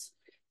bit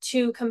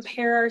to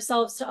compare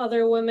ourselves to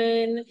other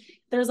women.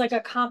 There's like a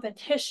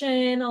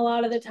competition a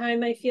lot of the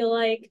time, I feel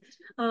like,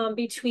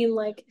 between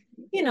like,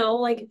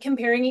 like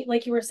comparing,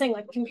 like you were saying,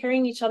 like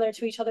comparing each other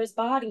to each other's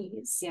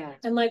bodies. Yeah.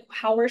 And like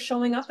how we're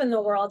showing up in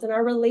the world and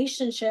our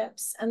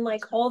relationships and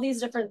like all these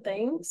different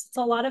things. It's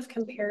a lot of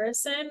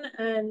comparison.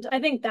 And I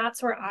think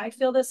that's where I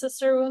feel the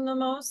sister wound the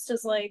most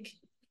is like,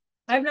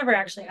 I've never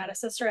actually had a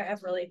sister. I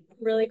have really,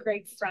 really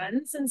great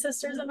friends and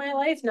sisters in my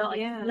life, not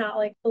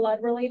like blood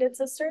related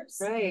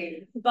sisters.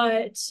 Right.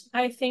 But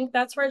I think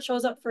that's where it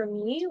shows up for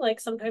me.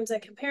 Like sometimes I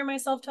compare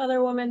myself to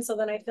other women, so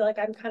then I feel like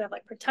I'm kind of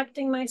like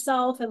protecting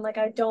myself and like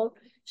I don't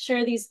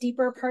share these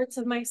deeper parts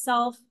of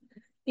myself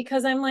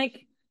because I'm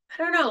like, I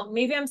don't know,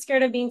 maybe I'm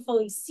scared of being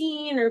fully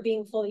seen or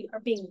being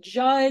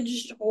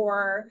judged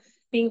or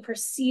being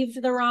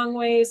perceived the wrong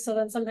way. So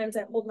then sometimes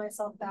I hold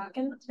myself back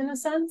in a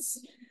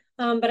sense.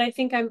 But I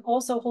think I'm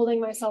also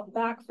holding myself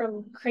back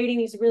from creating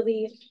these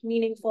really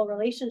meaningful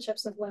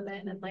relationships with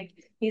women and like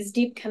these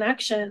deep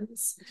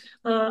connections.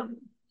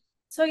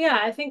 So yeah,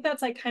 I think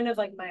that's like kind of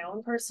like my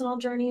own personal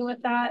journey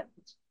with that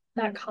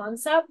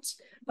concept,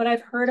 but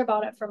I've heard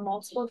about it from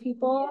multiple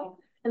people.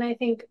 And I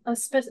think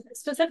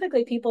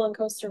specifically people in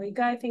Costa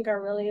Rica, I think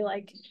are really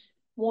like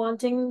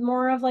wanting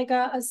more of like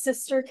a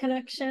sister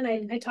connection.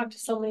 I talk to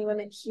so many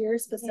women here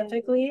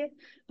specifically,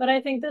 but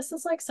I think this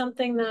is like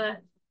something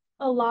that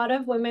a lot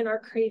of women are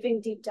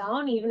craving deep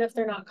down, even if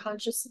they're not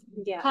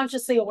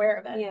consciously aware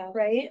of it.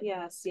 Right?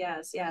 Yes.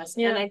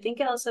 And I think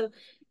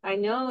I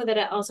know that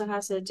it also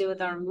has to do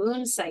with our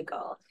moon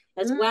cycle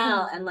as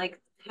well, and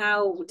like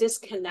how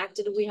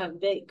disconnected we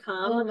have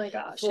become. Oh my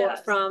gosh,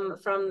 from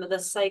the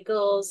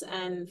cycles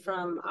and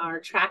from our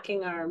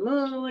tracking our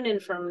moon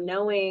and from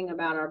knowing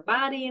about our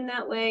body in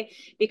that way,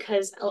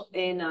 because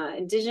in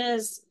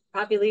indigenous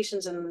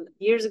populations and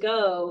years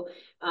ago,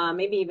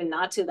 maybe even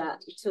not too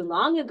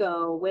long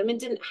ago, women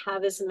didn't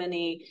have as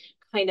many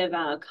kind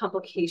of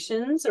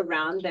complications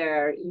around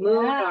their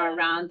moon or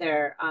around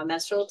their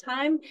menstrual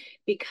time,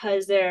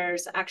 because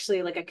there's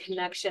actually like a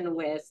connection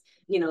with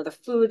the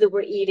food that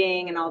we're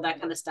eating and all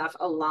that kind of stuff,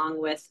 along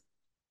with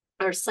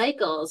our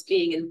cycles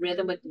being in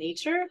rhythm with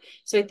nature.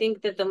 So I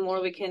think that the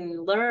more we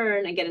can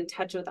learn and get in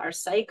touch with our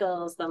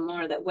cycles, the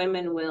more that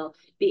women will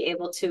be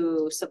able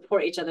to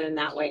support each other in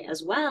that way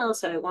as well.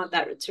 So I want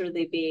that to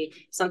really be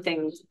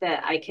something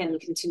that I can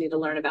continue to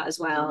learn about as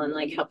well, and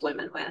like help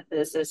women with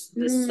this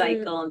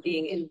cycle and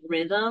being in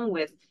rhythm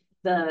with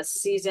the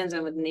seasons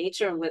and with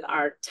nature and with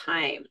our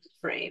time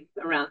frame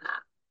around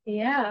that.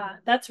 Yeah,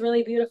 that's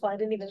really beautiful. I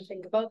didn't even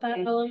think about that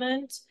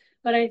element.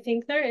 But I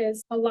think there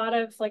is a lot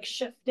of like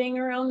shifting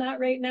around that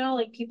right now,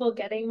 like people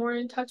getting more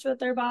in touch with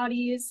their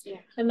bodies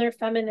and their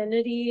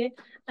femininity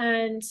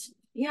and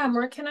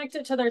more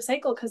connected to their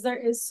cycle, because there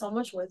is so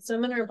much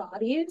wisdom in our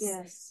bodies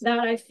that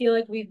I feel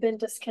like we've been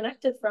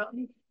disconnected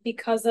from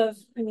because of,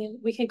 I mean,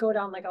 we could go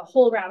down like a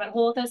whole rabbit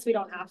hole with this. We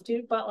don't have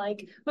to, but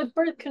like with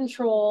birth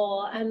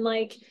control and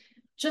like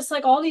just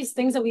like all these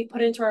things that we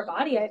put into our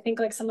body. I think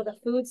like some of the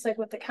foods, like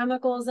with the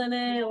chemicals in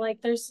it,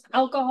 like there's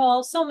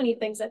alcohol, so many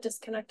things that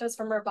disconnect us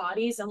from our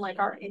bodies and like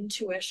our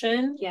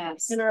intuition.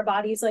 Yes. And our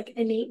body's like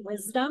innate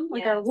wisdom,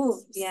 like our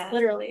wounds,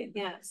 literally.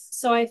 Yes.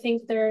 So I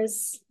think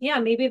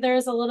maybe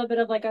there's a little bit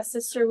of like a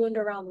sister wound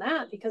around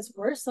that because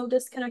we're so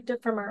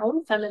disconnected from our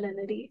own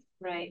femininity.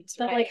 Right.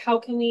 That like, how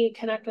can we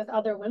connect with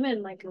other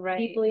women like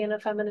deeply in a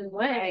feminine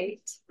way?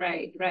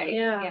 Right.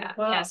 Yeah.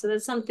 Wow. Yeah. So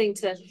that's something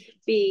to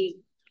be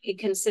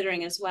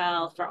considering as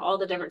well for all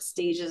the different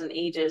stages and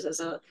ages as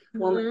a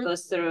woman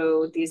goes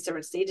through these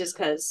different stages,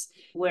 because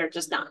we're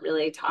just not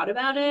really taught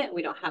about it.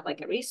 We don't have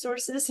like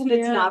resources, and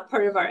it's not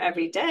part of our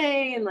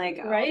everyday and like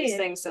all these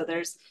things. So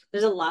there's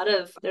a lot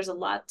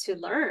to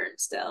learn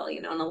still,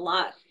 and a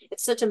lot.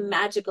 It's such a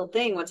magical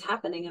thing what's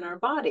happening in our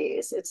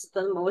bodies. It's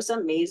the most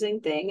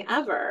amazing thing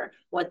ever,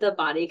 what the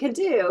body can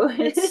do.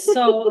 It's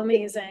so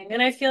amazing.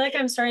 And I feel like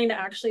I'm starting to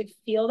actually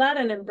feel that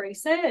and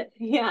embrace it.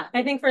 Yeah.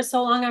 I think for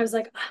so long I was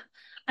like,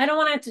 I don't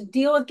want to have to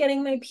deal with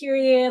getting my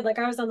period. Like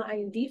I was on the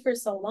IUD for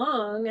so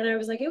long and I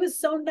was like, it was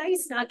so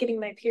nice not getting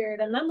my period.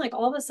 And then like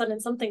all of a sudden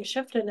something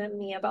shifted in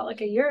me about like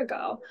a year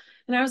ago.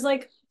 And I was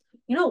like,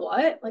 you know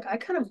what? Like I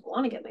kind of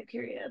want to get my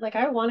period. Like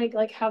I want to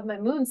like have my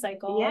moon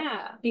cycle.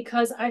 Yeah.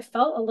 Because I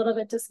felt a little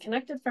bit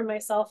disconnected from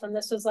myself. And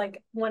this was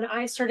like when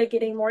I started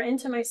getting more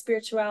into my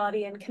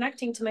spirituality and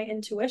connecting to my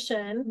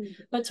intuition.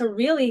 But to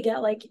really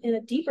get like in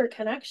a deeper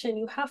connection,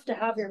 you have to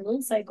have your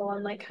moon cycle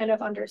and like kind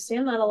of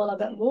understand that a little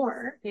bit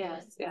more.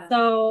 Yes. Yeah.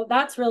 So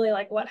that's really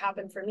like what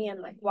happened for me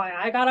and like why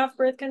I got off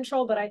birth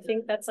control. But I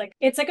think that's like,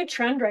 it's like a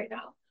trend right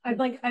now. I've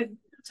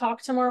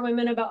talk to more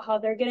women about how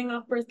they're getting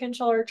off birth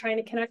control or trying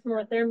to connect more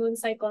with their moon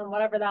cycle and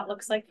whatever that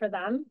looks like for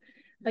them.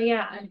 But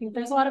yeah, I think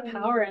there's a lot of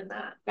power in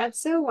that.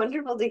 That's so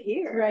wonderful to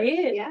hear.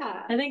 Right?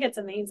 Yeah. I think it's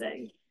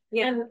amazing.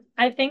 Yeah. And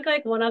I think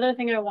like one other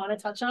thing I want to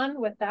touch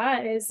on with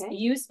that is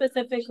you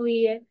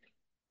specifically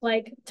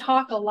like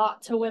talk a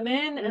lot to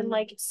women and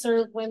like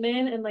serve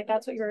women, and like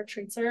that's what your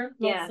retreats are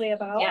mostly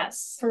about.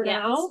 For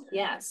now.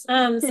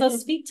 So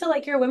speak to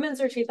like your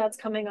women's retreat that's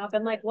coming up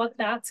and like what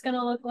that's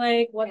gonna look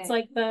like, what's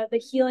like the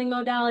healing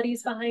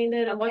modalities behind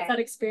it, and what's that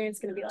experience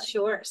gonna be like.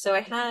 Sure. So I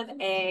have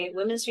a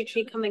women's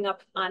retreat coming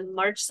up on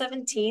March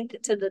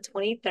 17th to the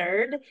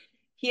 23rd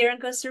here in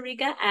Costa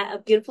Rica at a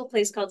beautiful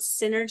place called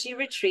Synergy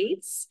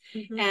Retreats.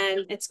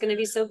 And it's going to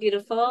be so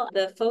beautiful.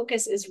 The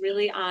focus is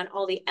really on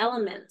all the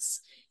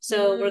elements.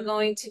 So we're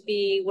going to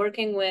be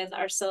working with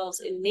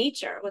ourselves in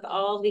nature with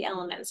all the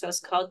elements. So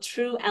it's called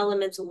True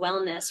Elements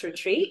Wellness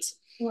Retreat.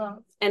 Wow.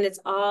 And it's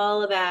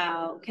all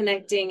about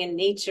connecting in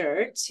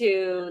nature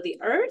to the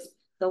earth,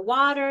 the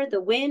water,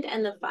 the wind,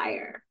 and the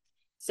fire.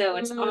 So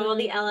it's all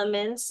the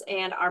elements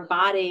and our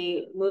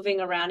body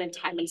moving around in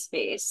time and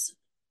space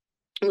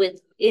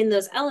within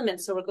those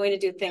elements. So we're going to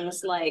do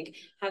things like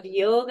have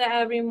yoga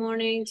every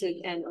morning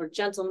or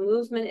gentle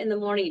movement in the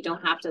morning. You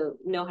don't have to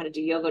know how to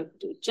do yoga,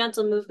 do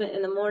gentle movement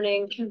in the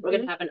morning. We're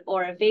going to have an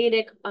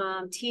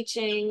Ayurvedic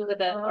teaching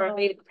with an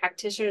Ayurvedic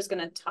practitioner is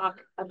going to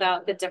talk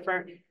about the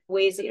different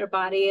ways that your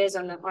body is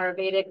and the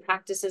Ayurvedic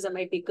practices that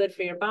might be good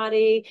for your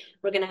body.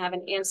 We're going to have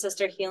an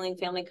ancestor healing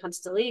family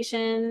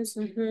constellations.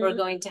 We're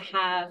going to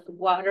have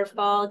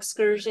waterfall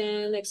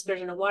excursion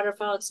to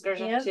waterfall,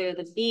 excursion to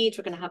the beach.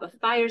 We're going to have a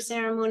fire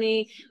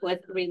ceremony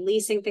with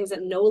releasing things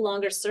that no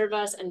longer serve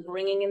us and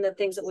bringing in the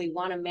things that we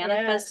want to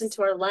manifest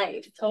into our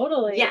life.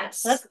 Totally.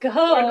 Yes. Let's go.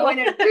 We're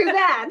going to do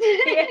that.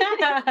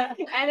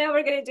 And then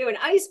we're going to do an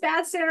ice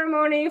bath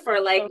ceremony for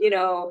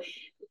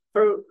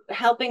for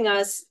helping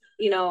us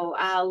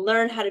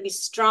learn how to be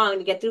strong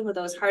to get through with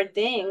those hard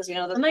things,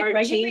 those and like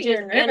hard changes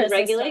and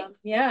regulate.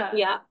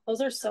 Yeah.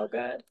 Those are so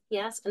good.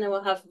 Yes. And then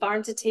we'll have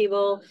farm to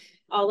table,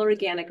 all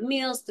organic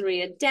meals,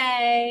 3 a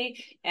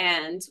day.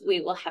 And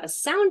we will have a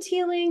sound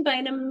healing by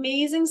an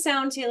amazing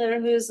sound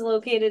healer who's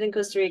located in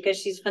Costa Rica.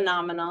 She's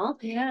phenomenal.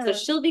 Yeah. So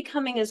she'll be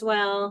coming as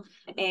well.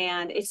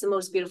 And it's the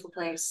most beautiful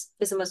place.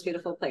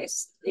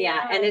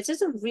 Yeah. And it's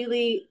just a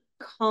really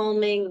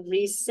calming,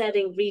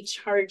 resetting,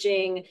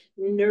 recharging,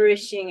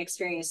 nourishing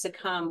experience to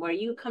come, where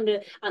you come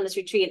to on this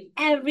retreat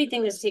and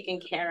everything is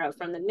taken care of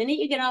from the minute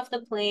you get off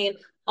the plane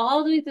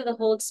all the way through the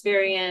whole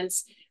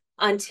experience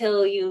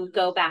until you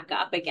go back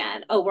up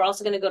again. Oh, we're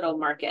also going to go to a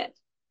market.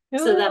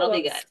 So that'll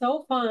be good.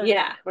 So fun.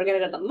 Yeah, we're going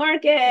to go to the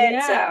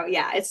market. So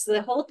yeah, it's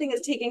the whole thing is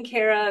taken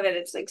care of and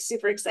it's like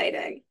super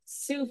exciting.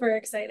 Super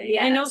exciting.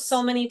 Yes. I know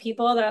so many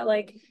people that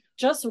like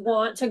just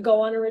want to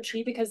go on a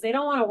retreat because they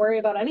don't want to worry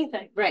about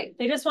anything. Right.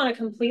 They just want to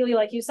completely,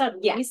 like you said,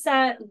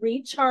 reset,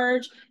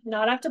 recharge,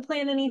 not have to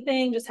plan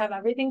anything, just have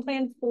everything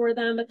planned for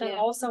them, but then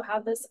also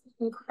have this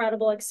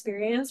incredible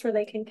experience where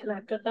they can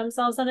connect with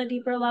themselves on a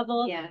deeper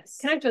level. Yes.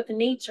 Connect with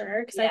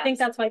nature. Because I think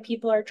that's why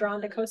people are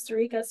drawn to Costa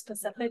Rica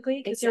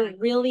specifically, because you're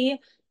really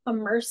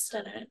immersed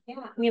in it. Yeah.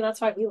 I mean, that's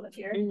why we live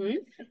here.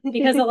 Mm-hmm.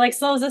 Because it like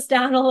slows us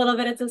down a little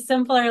bit. It's a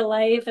simpler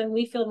life and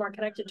we feel more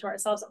connected to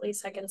ourselves. At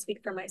least I can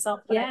speak for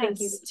myself, but I think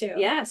you do too.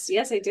 Yes,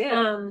 I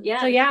do.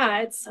 So yeah,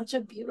 it's such a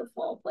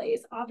beautiful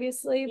place,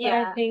 obviously, but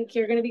I think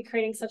you're going to be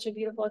creating such a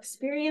beautiful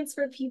experience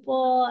for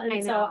people.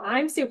 And so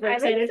I'm super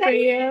excited for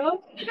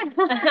you.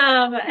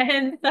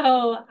 And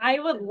so I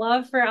would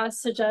love for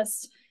us to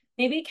just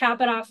maybe cap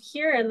it off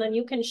here, and then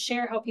you can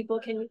share how people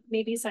can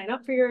maybe sign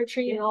up for your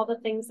retreat and all the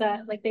things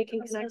that like they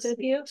can connect with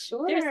you.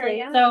 Sure. Seriously.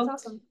 Yeah, so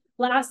that's awesome.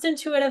 Last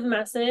intuitive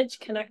message,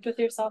 connect with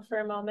yourself for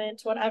a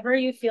moment, whatever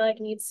you feel like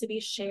needs to be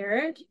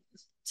shared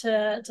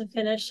to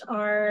finish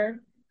our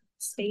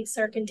space,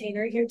 our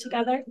container here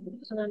together,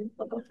 and then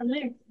we'll go from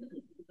there.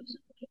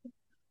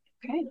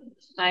 Okay.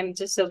 I'm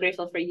just so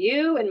grateful for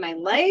you and my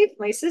life,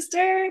 my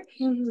sister,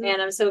 and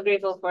I'm so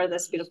grateful for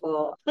this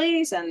beautiful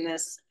place and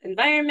this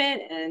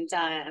environment, and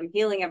I'm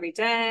healing every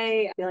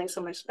day, feeling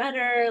so much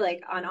better,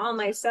 like on all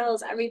my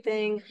cells,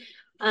 everything.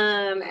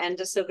 And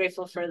just so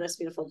grateful for this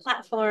beautiful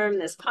platform,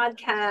 this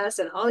podcast,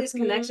 and all these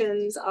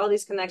connections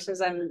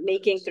I'm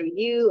making through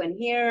you and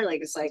here.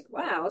 Like, it's like,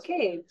 wow,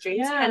 okay,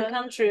 dreams can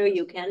come true.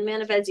 You can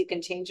manifest, you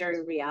can change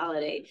your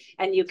reality,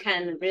 and you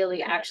can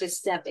really actually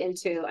step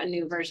into a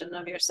new version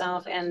of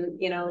yourself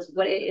and, you know,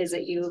 what it is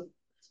that you,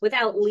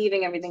 without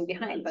leaving everything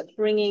behind, but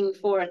bringing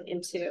forth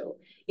into,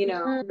 you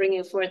know,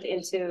 bringing forth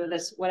into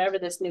this, whatever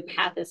this new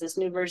path is, this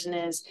new version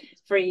is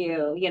for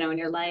you, you know, in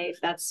your life.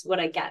 That's what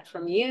I get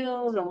from you.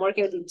 I'm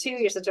working with you too.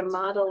 You're such a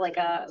model, like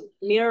a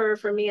mirror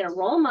for me and a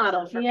role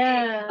model for me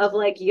of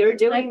like, you're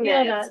doing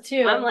that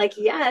too. I'm like,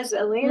 yes,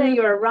 Elena,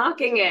 you are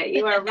rocking it.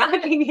 You are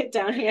rocking it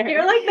down here.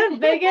 You're like the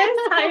biggest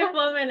hype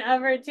woman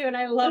ever too. And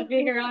I love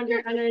being around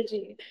your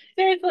energy.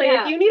 Seriously,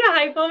 if you need a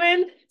hype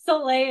woman,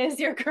 Soleil is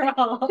your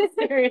girl.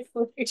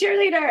 Seriously.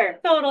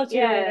 Cheerleader. Total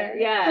cheerleader.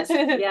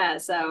 Yeah.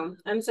 So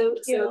I'm so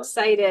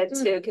excited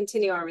to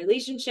continue our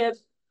relationship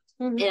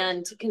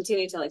and to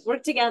continue to like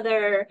work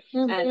together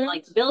and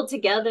like build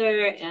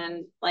together,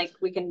 and like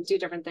we can do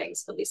different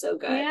things. It'll be so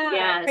good.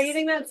 Yeah.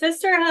 Creating that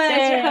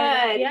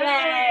sisterhood.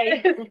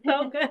 Yay.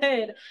 So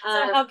good.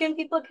 So how can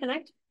people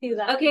connect with you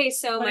then? Okay,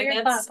 so my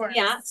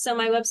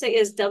website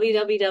is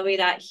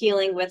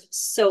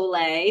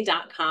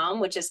www.healingwithsoleil.com,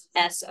 which is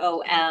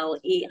SOLEIL.com.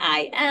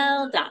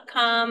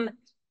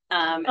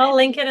 I'll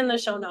link it in the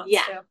show notes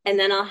too. And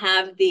then I'll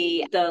have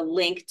the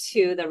link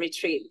to the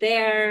retreat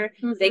there.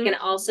 They can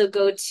also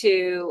go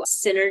to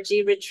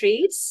Synergy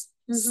Retreats.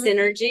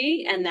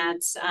 Synergy, and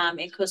that's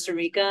in Costa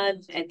Rica.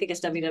 I think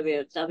it's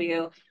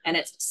www, and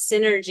it's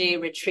Synergy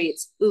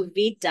Retreats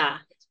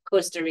Uvita,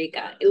 Costa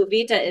Rica.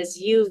 Uvita is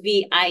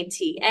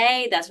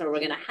UVITA. That's where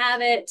we're gonna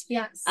have it.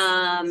 Yes. So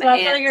that's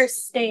where you're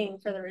staying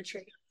for the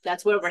retreat.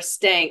 That's where we're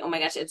staying. Oh my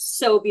gosh, it's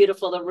so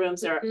beautiful. The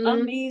rooms are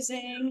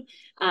amazing.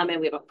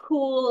 And we have a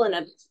pool and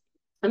an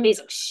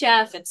amazing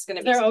chef. It's going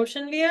to be... Is there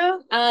ocean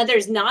view?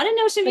 There's not an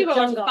ocean view, but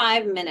we're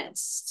 5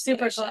 minutes.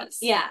 Super close.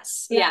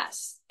 Yes.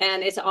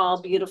 And it's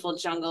all beautiful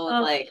jungle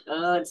with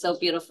it's so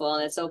beautiful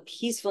and it's so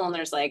peaceful. And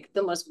there's like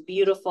the most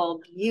beautiful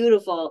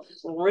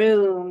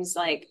rooms,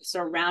 like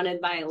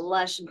surrounded by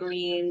lush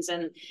greens.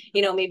 And,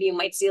 you know, maybe you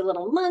might see a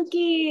little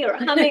monkey or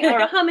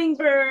a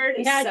hummingbird.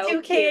 So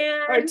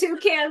toucan. Or a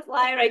toucan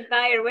fly right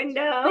by your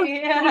window.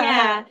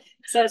 Yeah.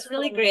 So it's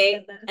really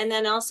great. And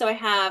then also I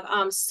have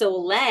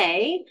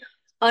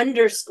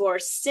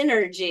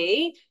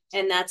Soleil_synergy.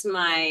 And that's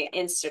my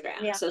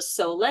Instagram. So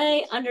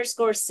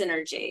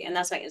Soleil_synergy. And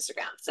that's my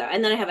Instagram. So,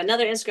 and then I have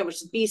another Instagram, which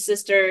is Bee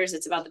Sisters.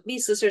 It's about the Bee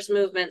Sisters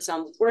movement. So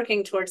I'm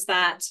working towards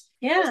that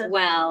as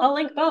well. I'll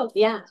link both.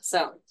 Yeah.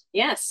 So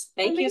yes.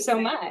 Thank you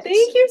so much.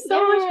 Thank you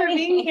so much for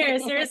being here.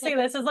 Seriously,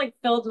 this has like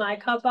filled my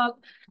cup up.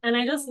 And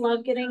I just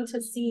love getting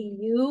to see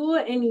you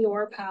in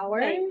your power.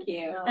 Thank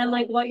you. And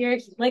like what you're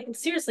like,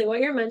 seriously, what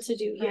you're meant to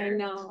do here. I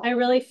know. I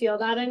really feel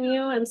that in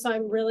you. And so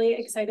I'm really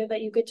excited that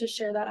you get to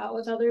share that out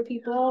with other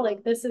people.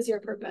 Like, this is your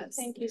purpose.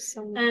 Thank you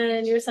so much.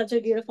 And you're such a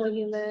beautiful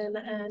human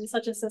and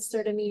such a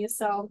sister to me.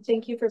 So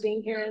thank you for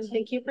being here. And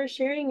thank you for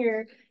sharing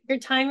your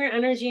time, your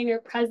energy, and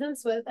your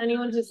presence with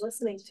anyone who's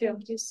listening too.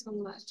 Thank you so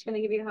much. Can I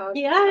give you a hug?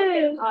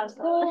 Yes. Awesome.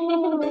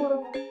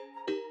 Oh.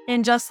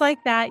 And just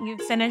like that,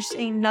 you've finished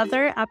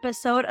another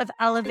episode of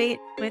Elevate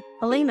with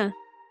Elena.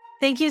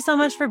 Thank you so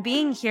much for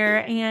being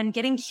here and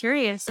getting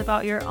curious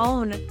about your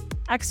own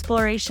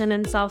exploration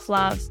and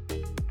self-love.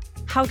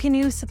 How can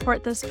you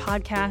support this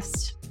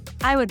podcast?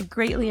 I would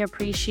greatly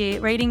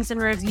appreciate ratings and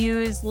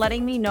reviews,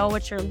 letting me know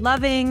what you're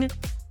loving,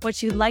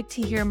 what you'd like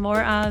to hear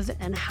more of,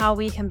 and how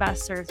we can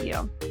best serve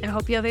you. I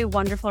hope you have a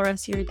wonderful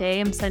rest of your day.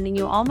 I'm sending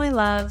you all my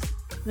love,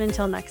 and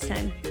until next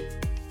time.